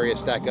 this area,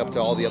 stack up to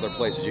all the other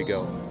places you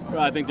go? Well,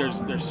 I think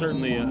there's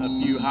certainly a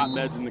few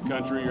hotbeds in the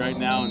country right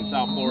now, and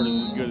South Florida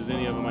is as good as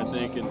any of them, I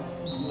think. And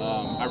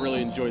I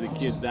really enjoy the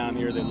kids down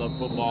here. They love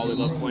football, they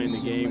love playing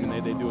the game,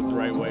 and they do it the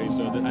right way.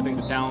 So I think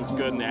the talent's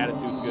good and the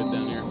attitude's good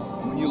down here.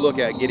 When you look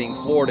at getting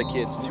Florida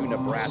kids to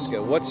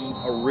Nebraska, what's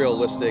a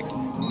realistic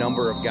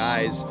number of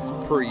guys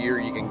per year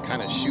you can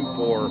kind of shoot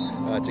for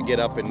to get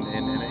up in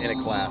a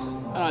class?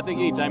 I think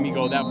anytime you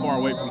go that far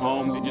away from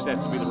home, it just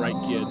has to be the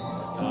right kid.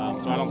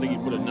 So I don't think you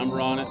put a number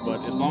on it,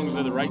 but as long as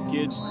they're the right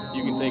kids,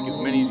 you can take as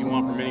many as you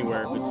want from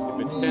anywhere. If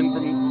it's 10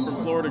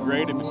 from Florida,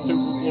 great. If it's 2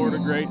 from Florida,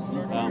 great.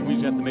 We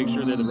just have to make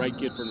sure they're the right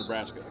kid for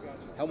Nebraska.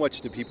 How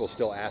much do people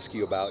still ask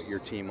you about your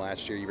team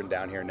last year, even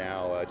down here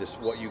now, just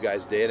what you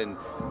guys did, and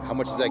how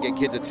much does that get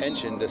kids'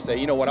 attention to say,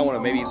 you know what, I want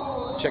to maybe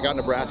check out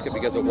Nebraska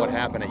because of what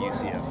happened at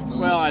UCF?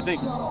 Well, I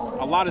think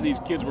a lot of these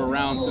kids were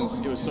around since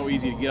it was so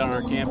easy to get on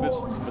our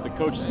campus, but the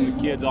coaches and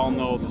the kids all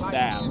know the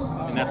staff,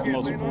 and that's the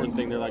most important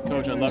thing. They're like,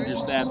 Coach, I loved your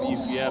staff at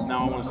UCF.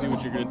 Now I want to see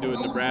what you're going to do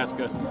at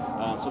Nebraska.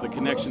 So the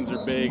connections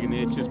are big, and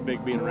it's just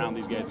big being around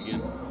these guys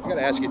again. I got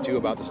to ask you, too,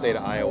 about the state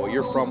of Iowa.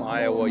 You're from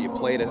Iowa. You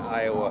played at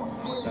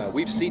Iowa.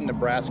 We've seen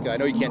Nebraska Nebraska, I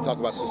know you can't talk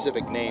about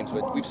specific names,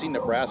 but we've seen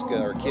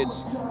Nebraska or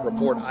kids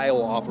report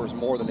Iowa offers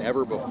more than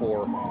ever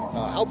before.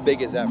 How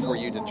big is that for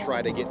you to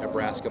try to get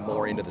Nebraska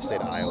more into the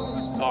state of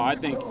Iowa? Oh, I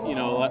think,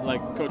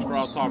 like Coach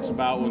Frost talks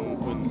about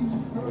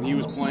when he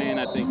was playing,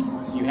 I think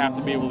you have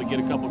to be able to get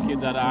a couple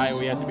kids out of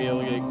Iowa. You have to be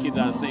able to get kids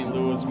out of St.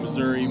 Louis,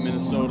 Missouri,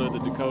 Minnesota, the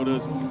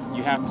Dakotas.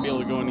 You have to be able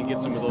to go in and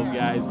get some of those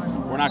guys.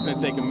 We're not going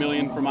to take 1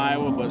 million from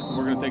Iowa, but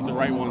we're going to take the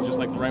right ones, just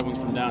like the right ones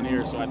from down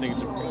here. So I think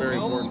it's very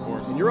important for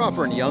us. And you're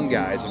offering young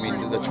guys, I mean,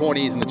 the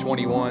 20s and the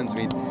 21s. I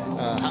mean,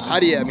 how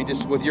do you,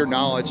 just with your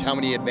knowledge, how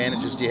many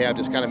advantages do you have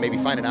just kind of maybe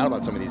finding out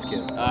about some of these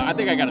kids? I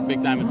think I got a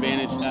big-time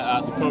advantage.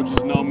 The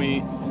coaches know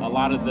me. A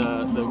lot of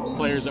the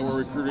players that we're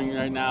recruiting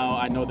right now,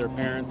 I know their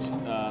parents.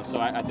 So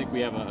I think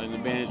we have an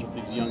advantage with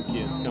these young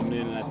kids coming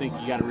in, and I think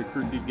you got to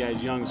recruit these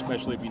guys young,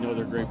 especially if you know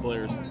they're great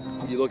players.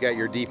 You look at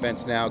your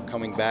defense now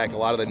coming back. A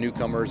lot of the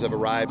newcomers have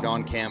arrived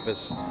on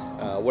campus.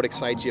 What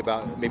excites you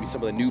about maybe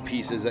some of the new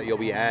pieces that you'll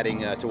be adding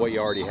to what you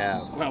already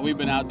have? Well, we've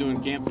been out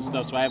doing camps and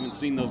stuff, so I haven't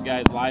seen those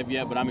guys live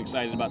yet, but I'm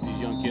excited about these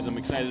young kids. I'm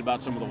excited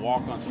about some of the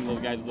walk-ons. Some of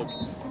those guys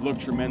look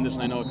tremendous,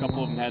 and I know a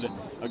couple of them had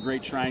a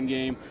great Shrine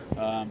game,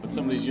 but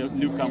some of these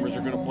newcomers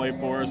are going to play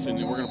for us, and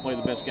we're going to play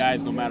the best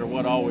guys no matter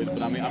what always,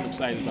 but I'm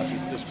excited about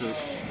this group.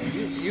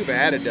 You've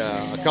added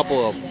a couple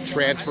of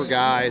transfer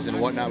guys and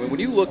whatnot. I mean, when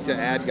you look to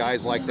add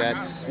guys like that,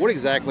 what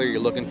exactly are you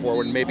looking for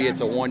when maybe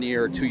it's a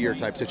 1-year or 2-year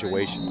type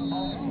situation?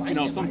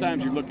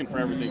 Sometimes you're looking for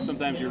everything.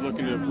 Sometimes you're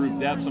looking to improve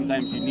depth.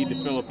 Sometimes you need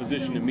to fill a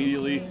position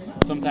immediately.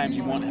 Sometimes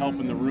you want help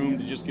in the room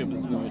to just give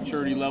the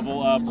maturity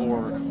level up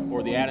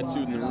or the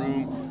attitude in the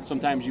room.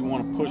 Sometimes you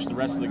want to push the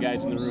rest of the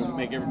guys in the room,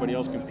 make everybody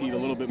else compete a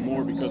little bit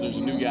more because there's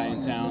a new guy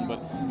in town.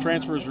 But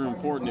transfers are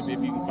important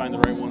if you can find the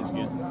right ones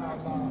again.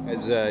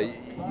 As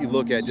you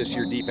look at just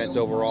your defense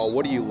overall,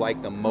 what do you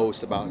like the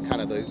most about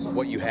kind of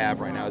what you have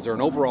right now? Is there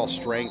an overall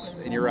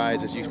strength in your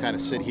eyes as you kind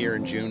of sit here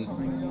in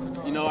June?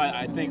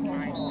 I think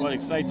what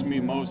excites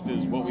me most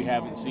is what we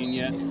haven't seen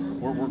yet.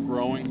 We're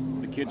growing.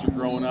 The kids are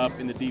growing up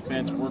in the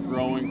defense. We're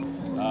growing.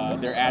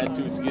 Their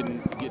attitude's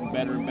getting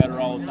better and better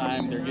all the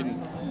time. They're getting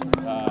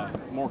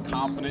more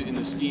confident in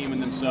the scheme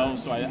and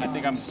themselves. So I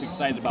think I'm just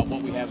excited about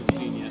what we haven't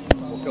seen yet.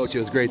 Well, Coach, it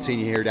was great seeing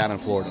you here down in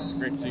Florida.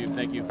 Great to see you.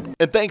 Thank you.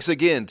 And thanks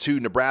again to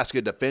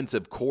Nebraska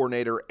defensive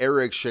coordinator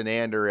Erik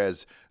Chinander.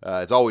 As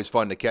it's always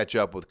fun to catch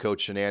up with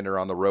Coach Chinander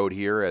on the road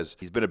here, as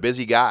he's been a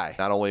busy guy,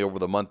 not only over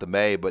the month of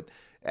May, but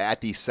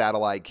at these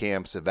satellite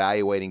camps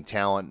evaluating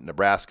talent.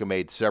 Nebraska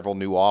made several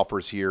new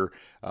offers here,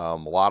 a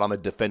lot on the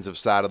defensive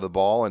side of the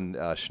ball, and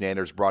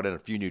Chinander's brought in a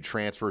few new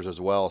transfers as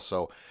well.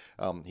 So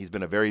he's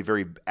been a very,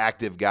 very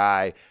active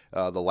guy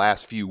the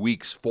last few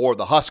weeks for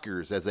the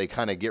Huskers as they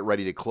kind of get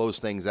ready to close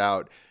things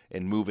out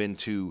and move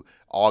into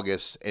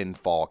August and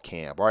fall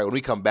camp. All right, when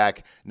we come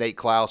back, Nate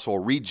Klaus will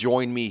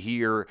rejoin me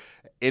here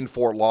in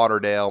Fort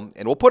Lauderdale,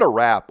 and we'll put a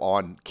wrap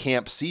on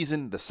camp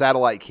season, the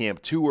satellite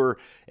camp tour,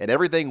 and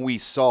everything we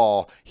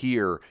saw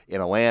here in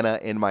Atlanta,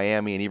 in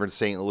Miami, and even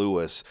St.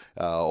 Louis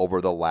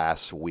over the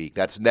last week.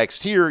 That's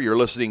next here. You're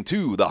listening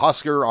to the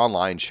Husker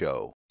Online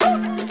Show.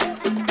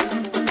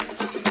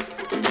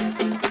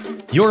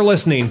 You're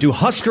listening to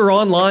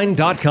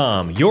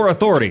HuskerOnline.com, your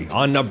authority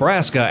on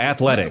Nebraska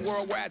athletics.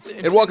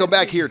 And welcome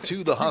back here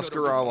to the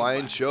Husker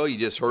Online Show. You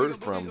just heard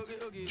from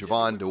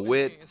Javon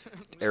Dewitt,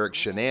 Erik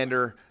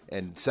Chinander,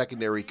 and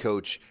secondary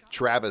coach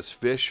Travis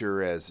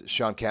Fisher as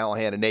Sean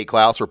Callahan and Nate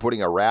Klaus are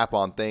putting a wrap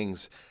on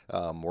things.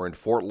 We're in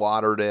Fort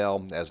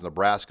Lauderdale as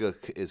Nebraska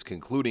is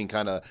concluding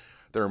kind of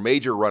their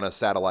major run of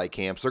satellite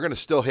camps. They're going to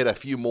still hit a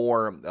few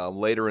more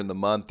later in the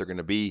month. They're going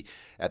to be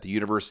at the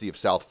University of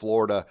South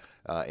Florida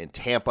in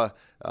Tampa.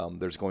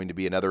 There's going to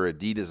be another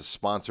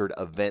Adidas-sponsored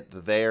event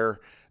there.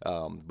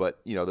 But,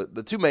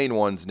 the two main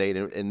ones, Nate,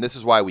 and this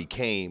is why we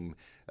came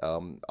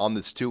on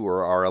this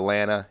tour, are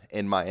Atlanta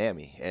and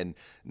Miami. And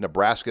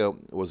Nebraska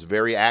was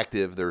very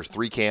active. There's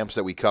 3 camps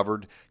that we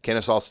covered: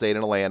 Kennesaw State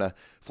and Atlanta,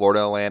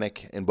 Florida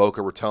Atlantic, and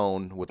Boca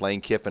Raton with Lane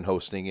Kiffin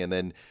hosting. And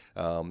then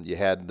you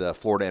had the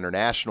Florida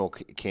International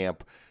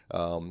Camp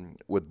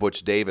with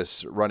Butch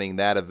Davis running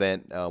that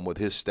event with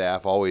his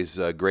staff. Always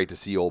great to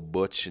see old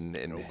Butch and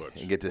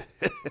get to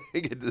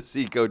get to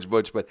see Coach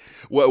Butch. But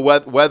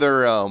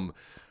weather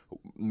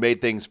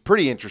made things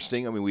pretty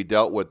interesting. I mean, we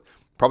dealt with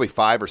probably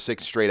 5 or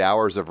 6 straight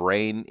hours of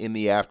rain in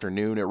the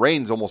afternoon. It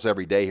rains almost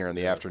every day here in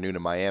the afternoon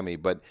in Miami,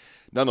 but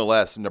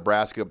nonetheless,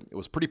 Nebraska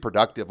was pretty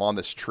productive on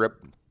this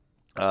trip.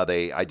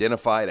 They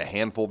identified a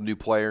handful of new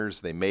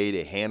players. They made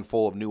a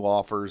handful of new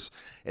offers,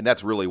 and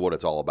that's really what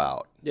it's all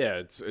about. Yeah,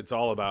 it's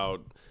all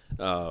about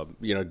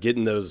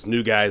getting those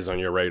new guys on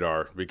your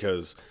radar,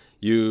 because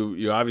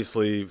you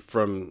obviously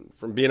from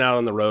being out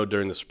on the road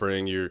during the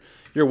spring, you're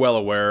well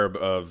aware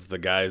of the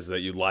guys that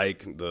you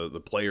like,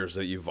 the players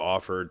that you've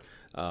offered.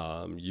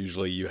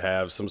 Usually you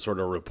have some sort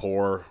of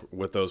rapport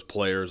with those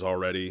players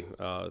already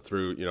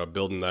through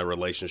building that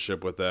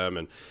relationship with them,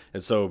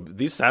 and so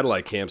these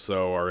satellite camps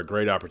though are a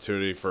great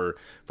opportunity for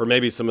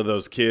maybe some of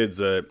those kids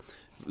that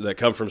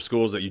come from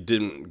schools that you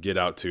didn't get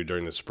out to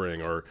during the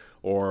spring,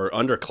 or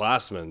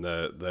underclassmen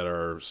that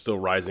are still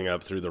rising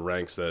up through the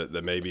ranks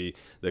that maybe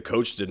the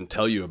coach didn't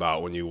tell you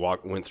about when you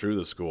went through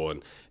the school.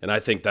 And I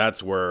think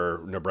that's where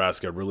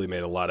Nebraska really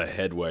made a lot of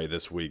headway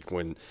this week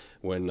when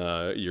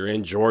you're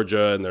in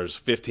Georgia and there's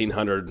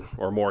 1,500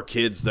 or more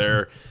kids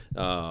there.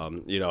 There's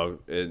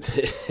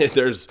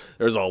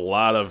a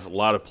lot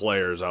of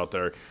players out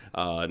there,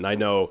 and I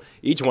know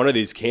each one of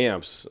these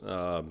camps,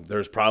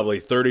 there's probably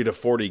 30 to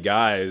 40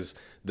 guys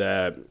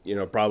that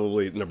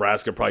probably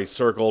Nebraska probably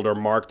circled or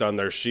marked on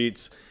their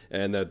sheets,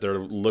 and that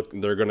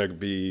they're going to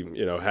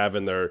be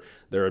having their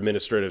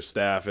administrative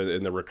staff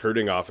in the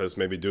recruiting office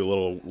maybe do a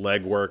little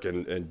legwork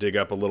and dig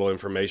up a little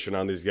information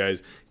on these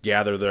guys,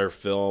 gather their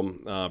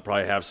film,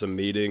 probably have some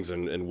meetings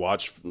and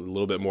watch a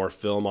little bit more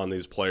film on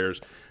these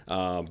players.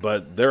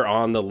 But they're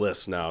on the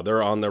list now.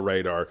 They're on the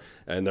radar,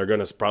 and they're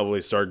going to probably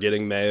start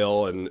getting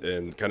mail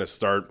and kind of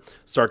start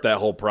that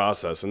whole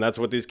process. And that's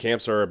what these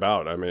camps are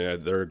about. I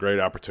mean, they're a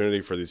great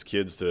opportunity for these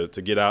kids to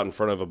get out in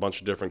front of a bunch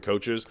of different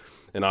coaches,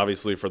 and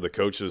obviously for the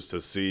coaches to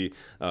see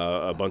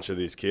a bunch of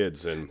these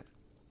kids. And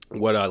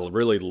what I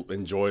really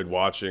enjoyed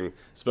watching,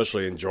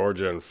 especially in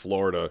Georgia and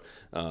Florida,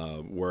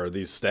 where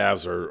these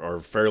staffs are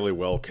fairly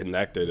well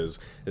connected,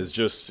 is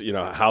just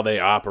how they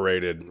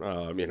operated.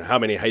 How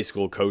many high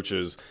school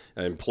coaches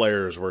and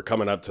players were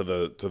coming up to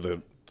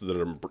the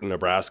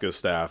Nebraska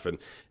staff, and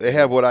they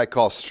have what I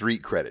call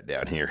street credit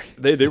down here.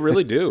 They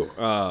really do.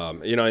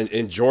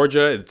 In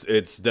Georgia,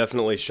 it's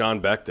definitely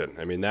Sean Beckton.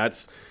 I mean,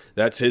 that's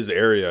his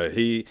area.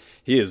 He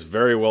is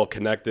very well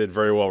connected,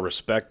 very well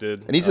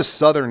respected. And he's a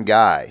Southern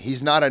guy.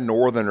 He's not a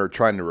Northerner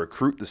trying to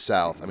recruit the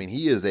South. I mean,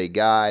 he is a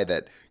guy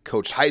that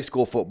coached high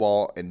school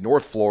football in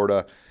North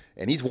Florida,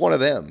 and he's one of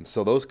them.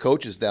 So those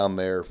coaches down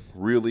there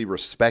really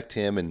respect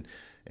him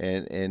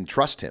and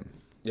trust him.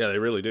 Yeah, they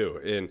really do.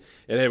 And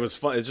it was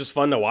fun. It's just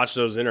fun to watch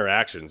those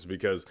interactions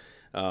because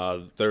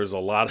there's a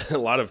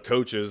lot of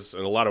coaches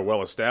and a lot of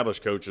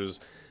well-established coaches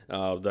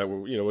that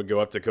would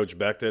go up to Coach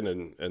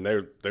Beckton,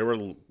 and they were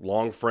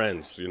long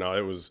friends. It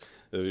was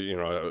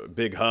a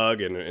big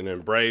hug and an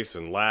embrace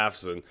and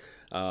laughs, and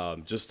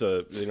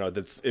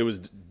it was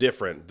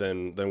different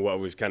than what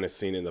we've kind of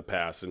seen in the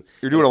past. And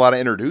you're doing a lot of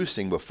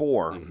introducing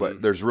before,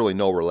 but there's really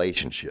no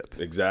relationship.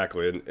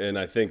 Exactly, and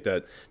I think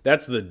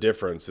that's the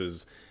difference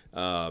is.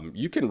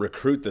 You can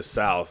recruit the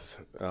South,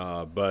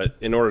 but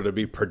in order to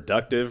be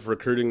productive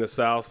recruiting the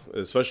South,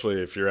 especially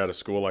if you're at a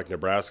school like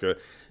Nebraska,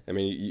 I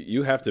mean,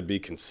 you have to be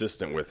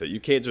consistent with it. You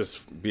can't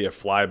just be a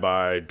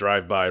fly-by,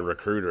 drive-by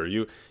recruiter.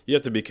 You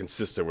have to be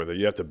consistent with it.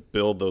 You have to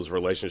build those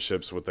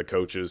relationships with the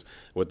coaches,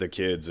 with the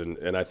kids,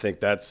 and I think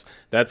that's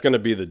going to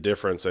be the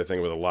difference, I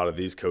think, with a lot of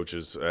these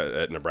coaches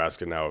at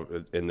Nebraska now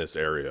in this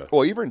area.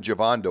 Well, even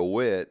Javon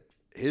Dewitt,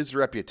 his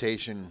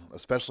reputation,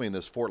 especially in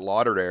this Fort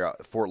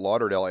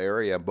Lauderdale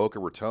area and Boca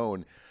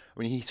Raton, I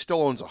mean, he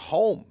still owns a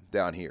home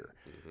down here.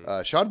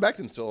 Sean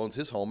Beckton still owns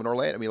his home in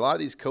Orlando. I mean, a lot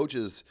of these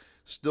coaches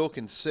still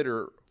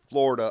consider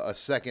Florida a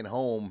second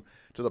home,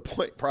 to the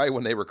point probably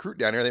when they recruit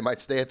down here, they might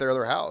stay at their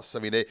other house. I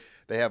mean,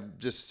 they have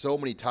just so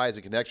many ties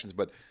and connections.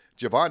 But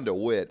Javon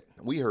Dewitt,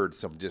 we heard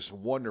some just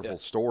wonderful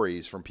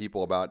stories from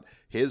people about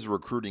his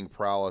recruiting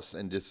prowess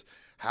and just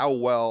how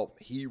well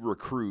he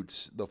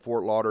recruits the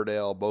Fort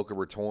Lauderdale, Boca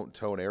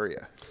Raton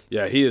area.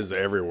 Yeah, he is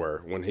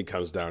everywhere when he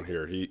comes down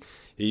here.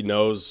 He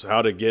knows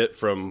how to get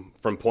from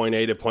point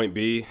A to point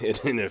B in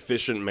an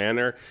efficient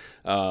manner.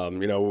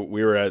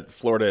 We were at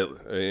Florida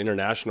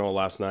International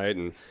last night,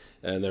 and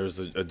there was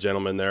a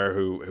gentleman there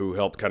who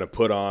helped kind of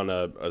put on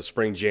a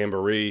spring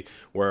jamboree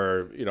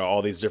where,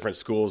 all these different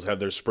schools have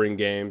their spring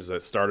games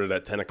that started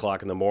at 10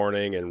 o'clock in the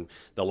morning, and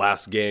the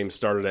last game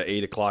started at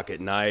 8 o'clock at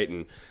night.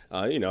 And,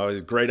 a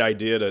great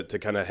idea to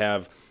kind of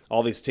have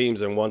all these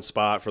teams in one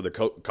spot for the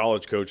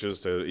college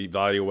coaches to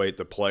evaluate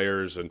the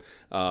players and,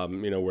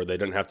 where they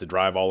didn't have to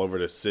drive all over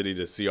the city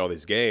to see all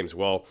these games.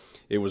 Well,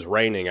 it was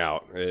raining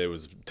out. It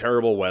was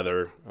terrible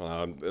weather.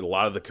 A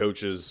lot of the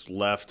coaches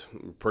left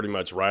pretty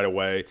much right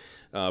away.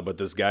 But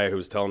this guy who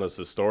was telling us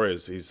the story,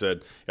 he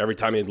said every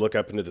time he'd look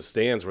up into the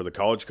stands where the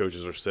college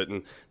coaches were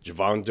sitting,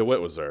 Javon Dewitt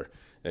was there.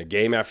 And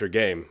game after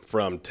game,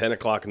 from 10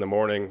 o'clock in the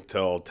morning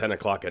till 10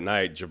 o'clock at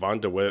night,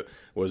 Javon Dewitt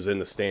was in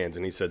the stands.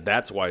 And he said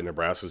that's why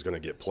Nebraska's going to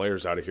get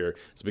players out of here.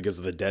 It's because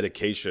of the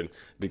dedication,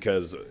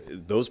 because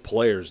those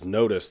players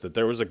noticed that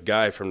there was a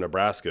guy from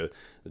Nebraska,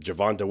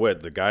 Javon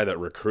Dewitt, the guy that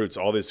recruits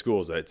all these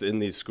schools, that's in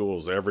these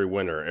schools every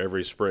winter,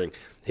 every spring.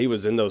 He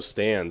was in those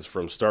stands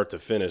from start to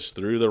finish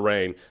through the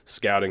rain,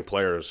 scouting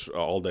players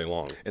all day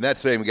long. And that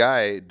same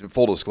guy,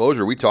 full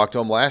disclosure, we talked to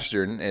him last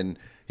year, and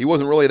he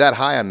wasn't really that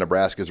high on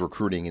Nebraska's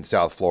recruiting in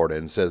South Florida,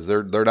 and says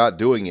they're not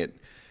doing it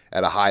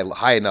at a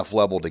high enough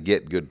level to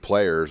get good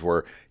players,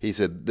 where he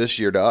said this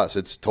year to us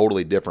it's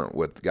totally different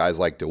with guys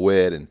like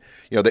DeWitt. And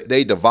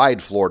they divide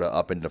Florida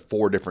up into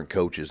 4 different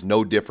coaches,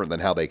 no different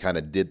than how they kind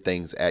of did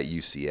things at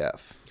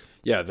UCF.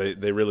 Yeah,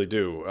 they really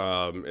do,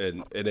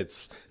 and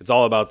it's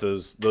all about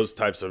those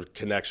types of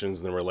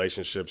connections and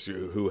relationships.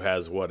 Who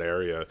has what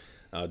area.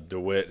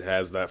 DeWitt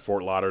has that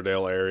Fort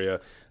Lauderdale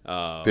area.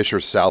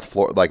 Fisher's South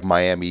Florida, like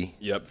Miami.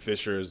 Yep,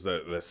 Fisher's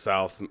the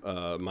South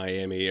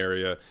Miami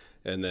area.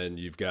 And then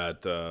you've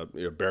got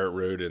Barrett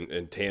Rood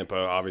in Tampa.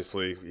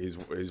 Obviously,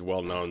 he's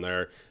well known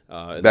there.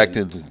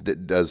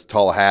 Beckton does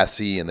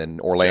Tallahassee, and then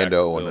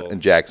Orlando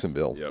and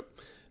Jacksonville. Yep.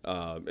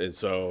 And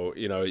so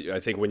I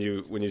think when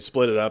you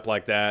split it up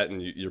like that,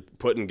 and you're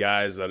putting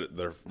guys that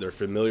they're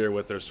familiar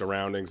with their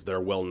surroundings,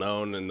 they're well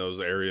known in those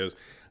areas,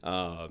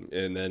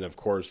 and then of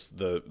course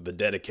the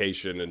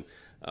dedication and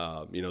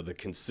the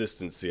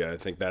consistency. I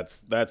think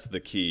that's the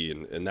key,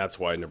 and that's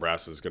why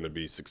Nebraska is going to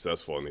be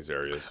successful in these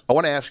areas. I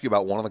want to ask you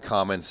about one of the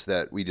comments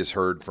that we just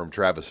heard from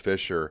Travis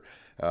Fisher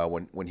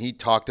when he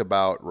talked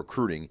about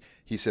recruiting.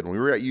 He said when we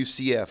were at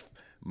UCF,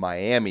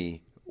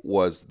 Miami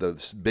was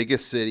the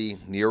biggest city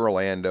near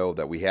Orlando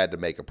that we had to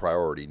make a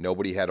priority.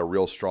 Nobody had a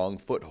real strong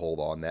foothold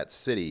on that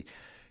city,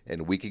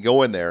 and we could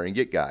go in there and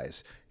get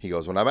guys. He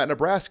goes, when I'm at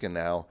Nebraska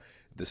now,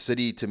 the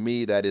city to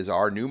me that is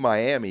our new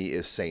Miami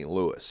is St.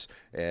 Louis.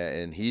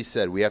 And he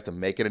said we have to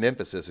make it an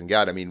emphasis. And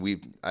God, I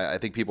mean, I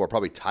think people are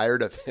probably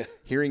tired of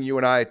hearing you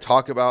and I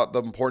talk about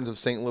the importance of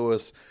St.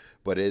 Louis,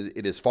 but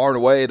it is far and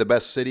away the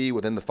best city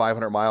within the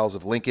 500 miles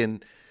of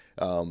Lincoln.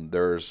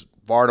 There's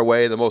far and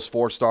away the most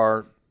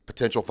 4-star,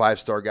 potential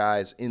 5-star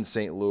guys in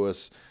St.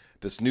 Louis.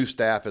 This new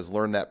staff has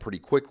learned that pretty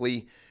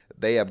quickly.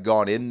 They have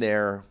gone in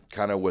there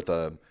kind of with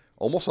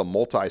almost a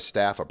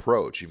multi-staff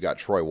approach. You've got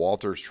Troy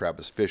Walters,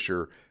 Travis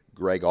Fisher,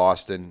 Greg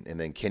Austin, and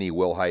then Kenny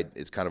Wilhite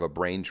is kind of a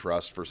brain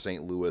trust for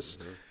St. Louis.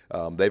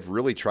 Mm-hmm. They've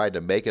really tried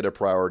to make it a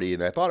priority,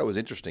 and I thought it was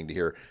interesting to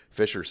hear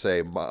Fisher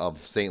say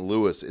St.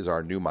 Louis is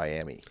our new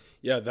Miami.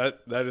 Yeah,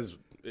 that is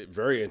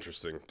very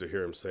interesting to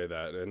hear him say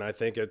that, and I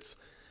think it's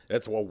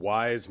a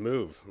wise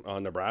move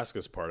on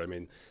Nebraska's part. I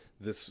mean,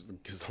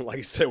 because like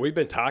you said, we've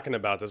been talking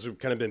about this. We've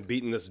kind of been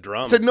beating this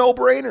drum. It's a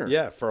no-brainer.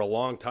 Yeah, for a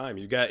long time.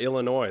 You've got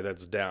Illinois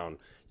that's down.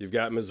 You've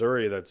got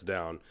Missouri that's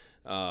down.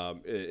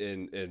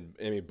 And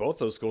I mean, both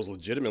those schools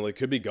legitimately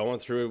could be going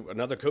through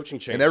another coaching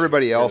change. And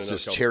everybody else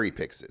just cherry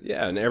picks it.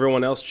 Yeah, and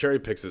everyone else cherry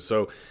picks it.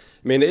 So,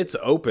 I mean, it's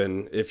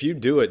open. If you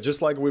do it,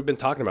 just like we've been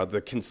talking about,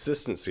 the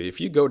consistency. If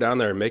you go down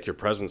there and make your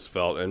presence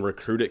felt and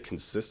recruit it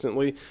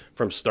consistently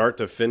from start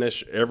to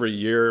finish every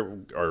year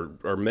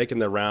or making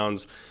the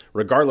rounds,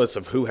 regardless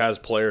of who has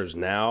players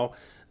now,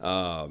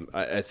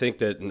 I think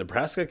that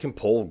Nebraska can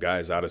pull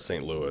guys out of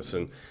St. Louis.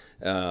 And,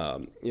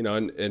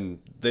 and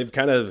they've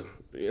kind of –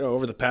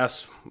 over the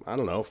past,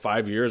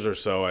 5 years or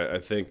so, I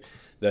think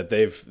that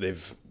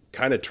they've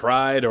kind of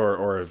tried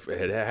or have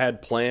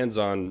had plans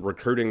on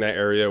recruiting that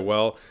area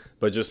well,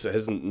 but just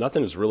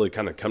nothing has really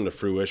kind of come to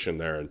fruition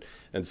there.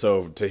 And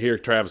so to hear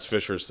Travis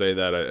Fisher say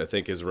that, I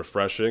think is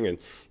refreshing. And,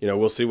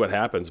 we'll see what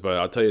happens. But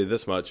I'll tell you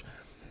this much.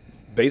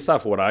 Based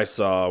off what I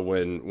saw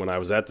when I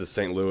was at the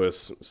St.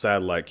 Louis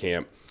satellite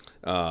camp,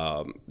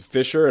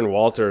 Fisher and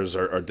Walters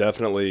are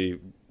definitely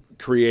 –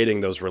 creating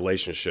those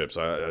relationships.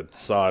 I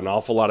saw an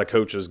awful lot of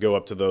coaches go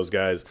up to those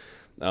guys.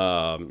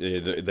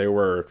 There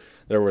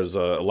was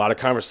a lot of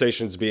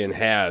conversations being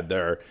had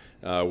there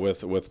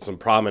with some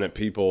prominent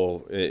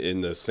people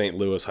in the St.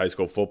 Louis high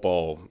school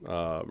football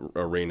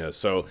arena.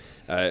 So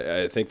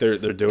I think they're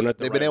doing it.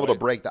 They've been able to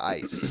break the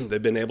ice.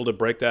 They've been able to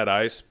break that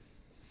ice.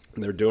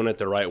 They're doing it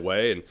the right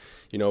way, and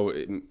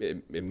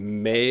it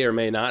may or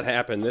may not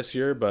happen this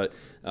year, but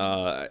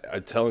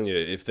I'm telling you,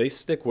 if they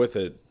stick with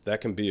it, that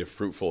can be a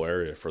fruitful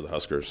area for the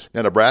Huskers.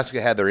 Now, Nebraska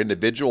had their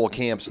individual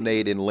camps,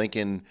 Nate, in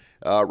Lincoln.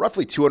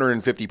 Roughly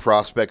 250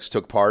 prospects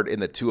took part in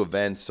the two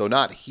events, so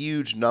not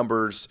huge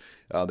numbers.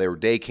 They were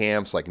day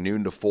camps, like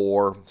noon to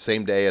 4,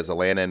 same day as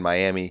Atlanta and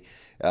Miami.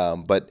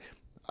 But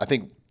I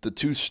think the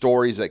two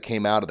stories that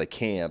came out of the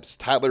camps,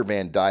 Tyler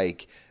Van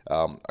Dyke,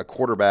 a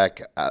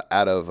quarterback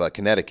out of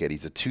Connecticut.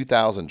 He's a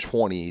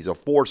 2020. He's a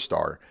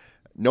 4-star.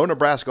 No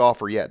Nebraska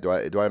offer yet. Do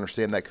I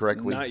understand that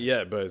correctly? Not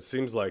yet, but it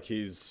seems like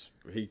he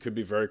could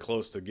be very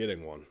close to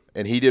getting one.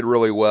 And he did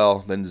really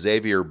well. Then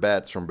Xavier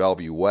Betts from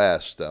Bellevue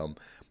West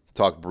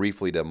talked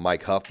briefly to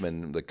Mike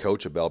Huffman, the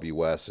coach of Bellevue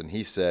West, and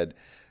he said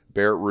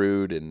Barrett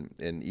Rood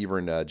and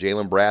even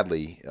Jalen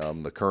Bradley,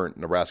 the current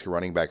Nebraska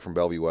running back from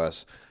Bellevue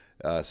West,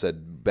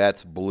 said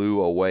Betts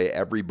blew away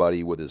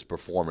everybody with his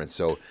performance.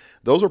 So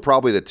those are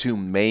probably the two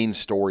main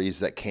stories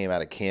that came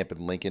out of camp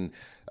in Lincoln.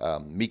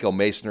 Miko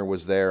Masoner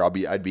was there.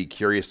 I'd be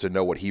curious to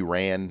know what he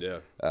ran. Yeah.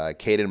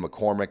 Caden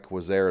McCormick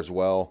was there as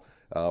well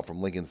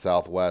from Lincoln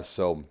Southwest.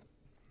 So,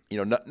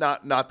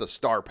 not the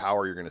star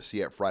power you're going to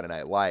see at Friday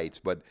Night Lights,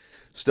 but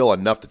still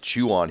enough to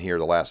chew on here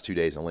the last 2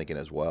 days in Lincoln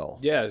as well.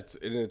 Yeah,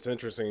 it's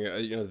interesting.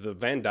 The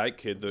Van Dyke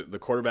kid, the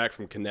quarterback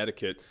from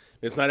Connecticut.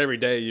 It's not every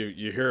day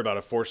you hear about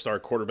a 4-star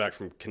quarterback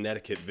from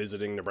Connecticut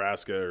visiting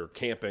Nebraska or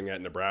camping at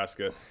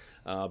Nebraska.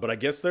 But I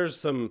guess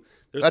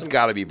that's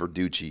got to be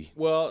Verducci.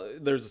 Well,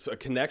 there's a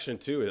connection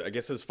to it. I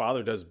guess his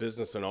father does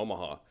business in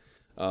Omaha.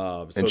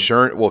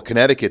 Insurance. Well,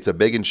 Connecticut's a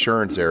big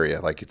insurance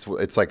area. Like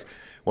it's like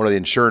one of the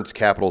insurance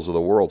capitals of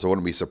the world. So it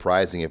wouldn't be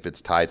surprising if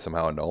it's tied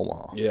somehow into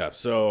Omaha. Yeah.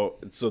 So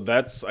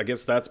that's, I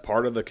guess that's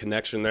part of the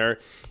connection there.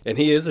 And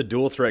he is a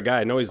dual threat guy.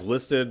 I know he's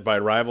listed by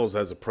Rivals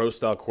as a pro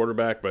style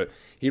quarterback, but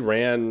he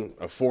ran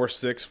a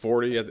 4.6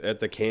 40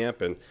 at the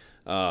camp. And,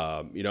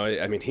 I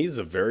mean, he's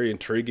a very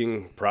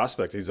intriguing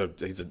prospect. He's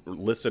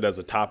listed as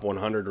a top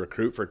 100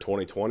 recruit for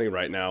 2020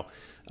 right now,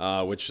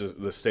 which is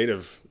the state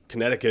of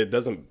Connecticut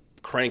doesn't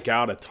crank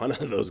out a ton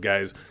of those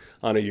guys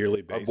on a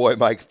yearly basis. Our boy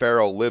Mike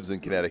Farrell lives in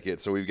Connecticut,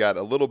 so we've got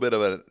a little bit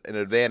of an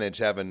advantage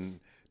having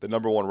the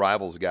number one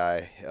Rivals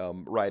guy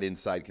right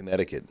inside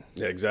Connecticut.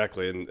 Yeah,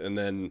 exactly. And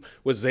then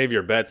with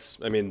Xavier Betts,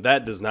 I mean,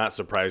 that does not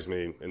surprise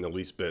me in the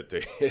least bit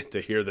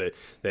to hear that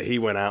he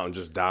went out and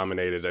just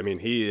dominated. I mean,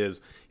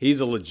 he's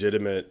a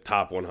legitimate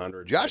top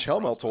 100. Josh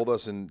Helmelt told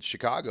us in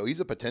Chicago he's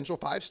a potential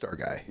 5-star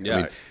guy. Yeah. I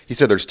mean, he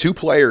said there's 2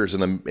 players in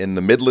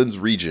the Midlands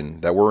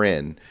region that we're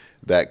in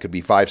that could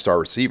be 5-star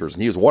receivers,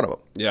 and he was one of them.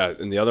 Yeah,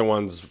 and the other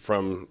one's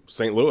from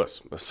St.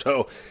 Louis.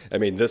 So, I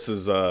mean, this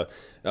is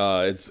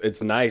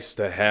it's nice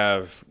to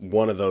have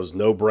one of those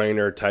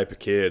no-brainer type of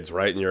kids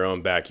right in your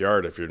own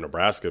backyard if you're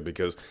Nebraska,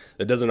 because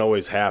it doesn't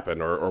always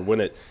happen, or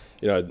when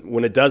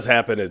it does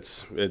happen,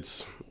 it's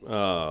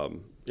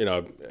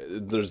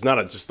there's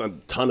not just a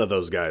ton of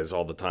those guys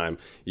all the time.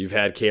 You've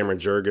had Cameron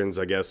Jurgens,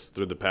 I guess,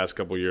 through the past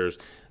couple of years,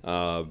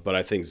 but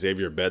I think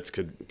Xavier Betts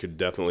could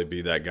definitely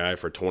be that guy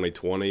for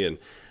 2020, and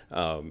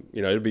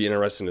it'd be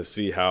interesting to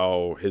see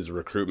how his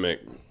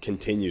recruitment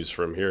continues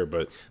from here.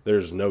 But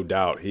there's no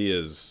doubt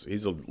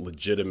he's a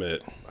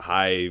legitimate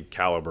high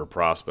caliber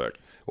prospect.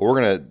 Well,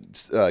 we're going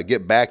to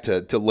get back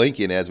to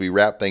Lincoln as we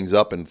wrap things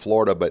up in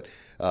Florida, but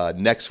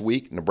next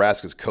week,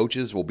 Nebraska's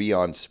coaches will be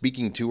on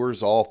speaking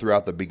tours all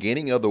throughout the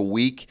beginning of the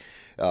week.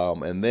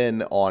 And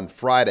then on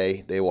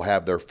Friday, they will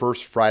have their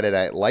first Friday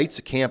Night Lights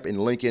camp in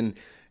Lincoln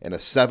and a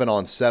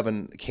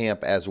 7-on-7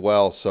 camp as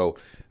well. So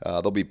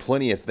there'll be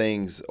plenty of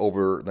things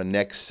over the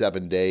next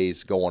 7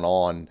 days going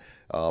on,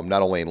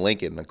 not only in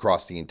Lincoln,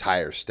 across the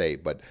entire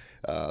state. But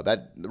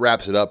that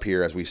wraps it up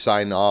here as we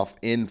sign off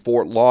in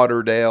Fort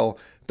Lauderdale.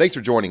 Thanks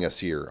for joining us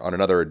here on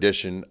another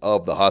edition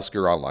of the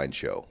Husker Online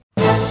Show.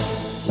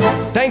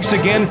 Thanks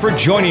again for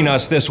joining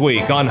us this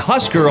week on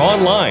Husker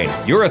Online,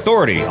 your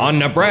authority on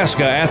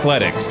Nebraska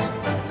athletics.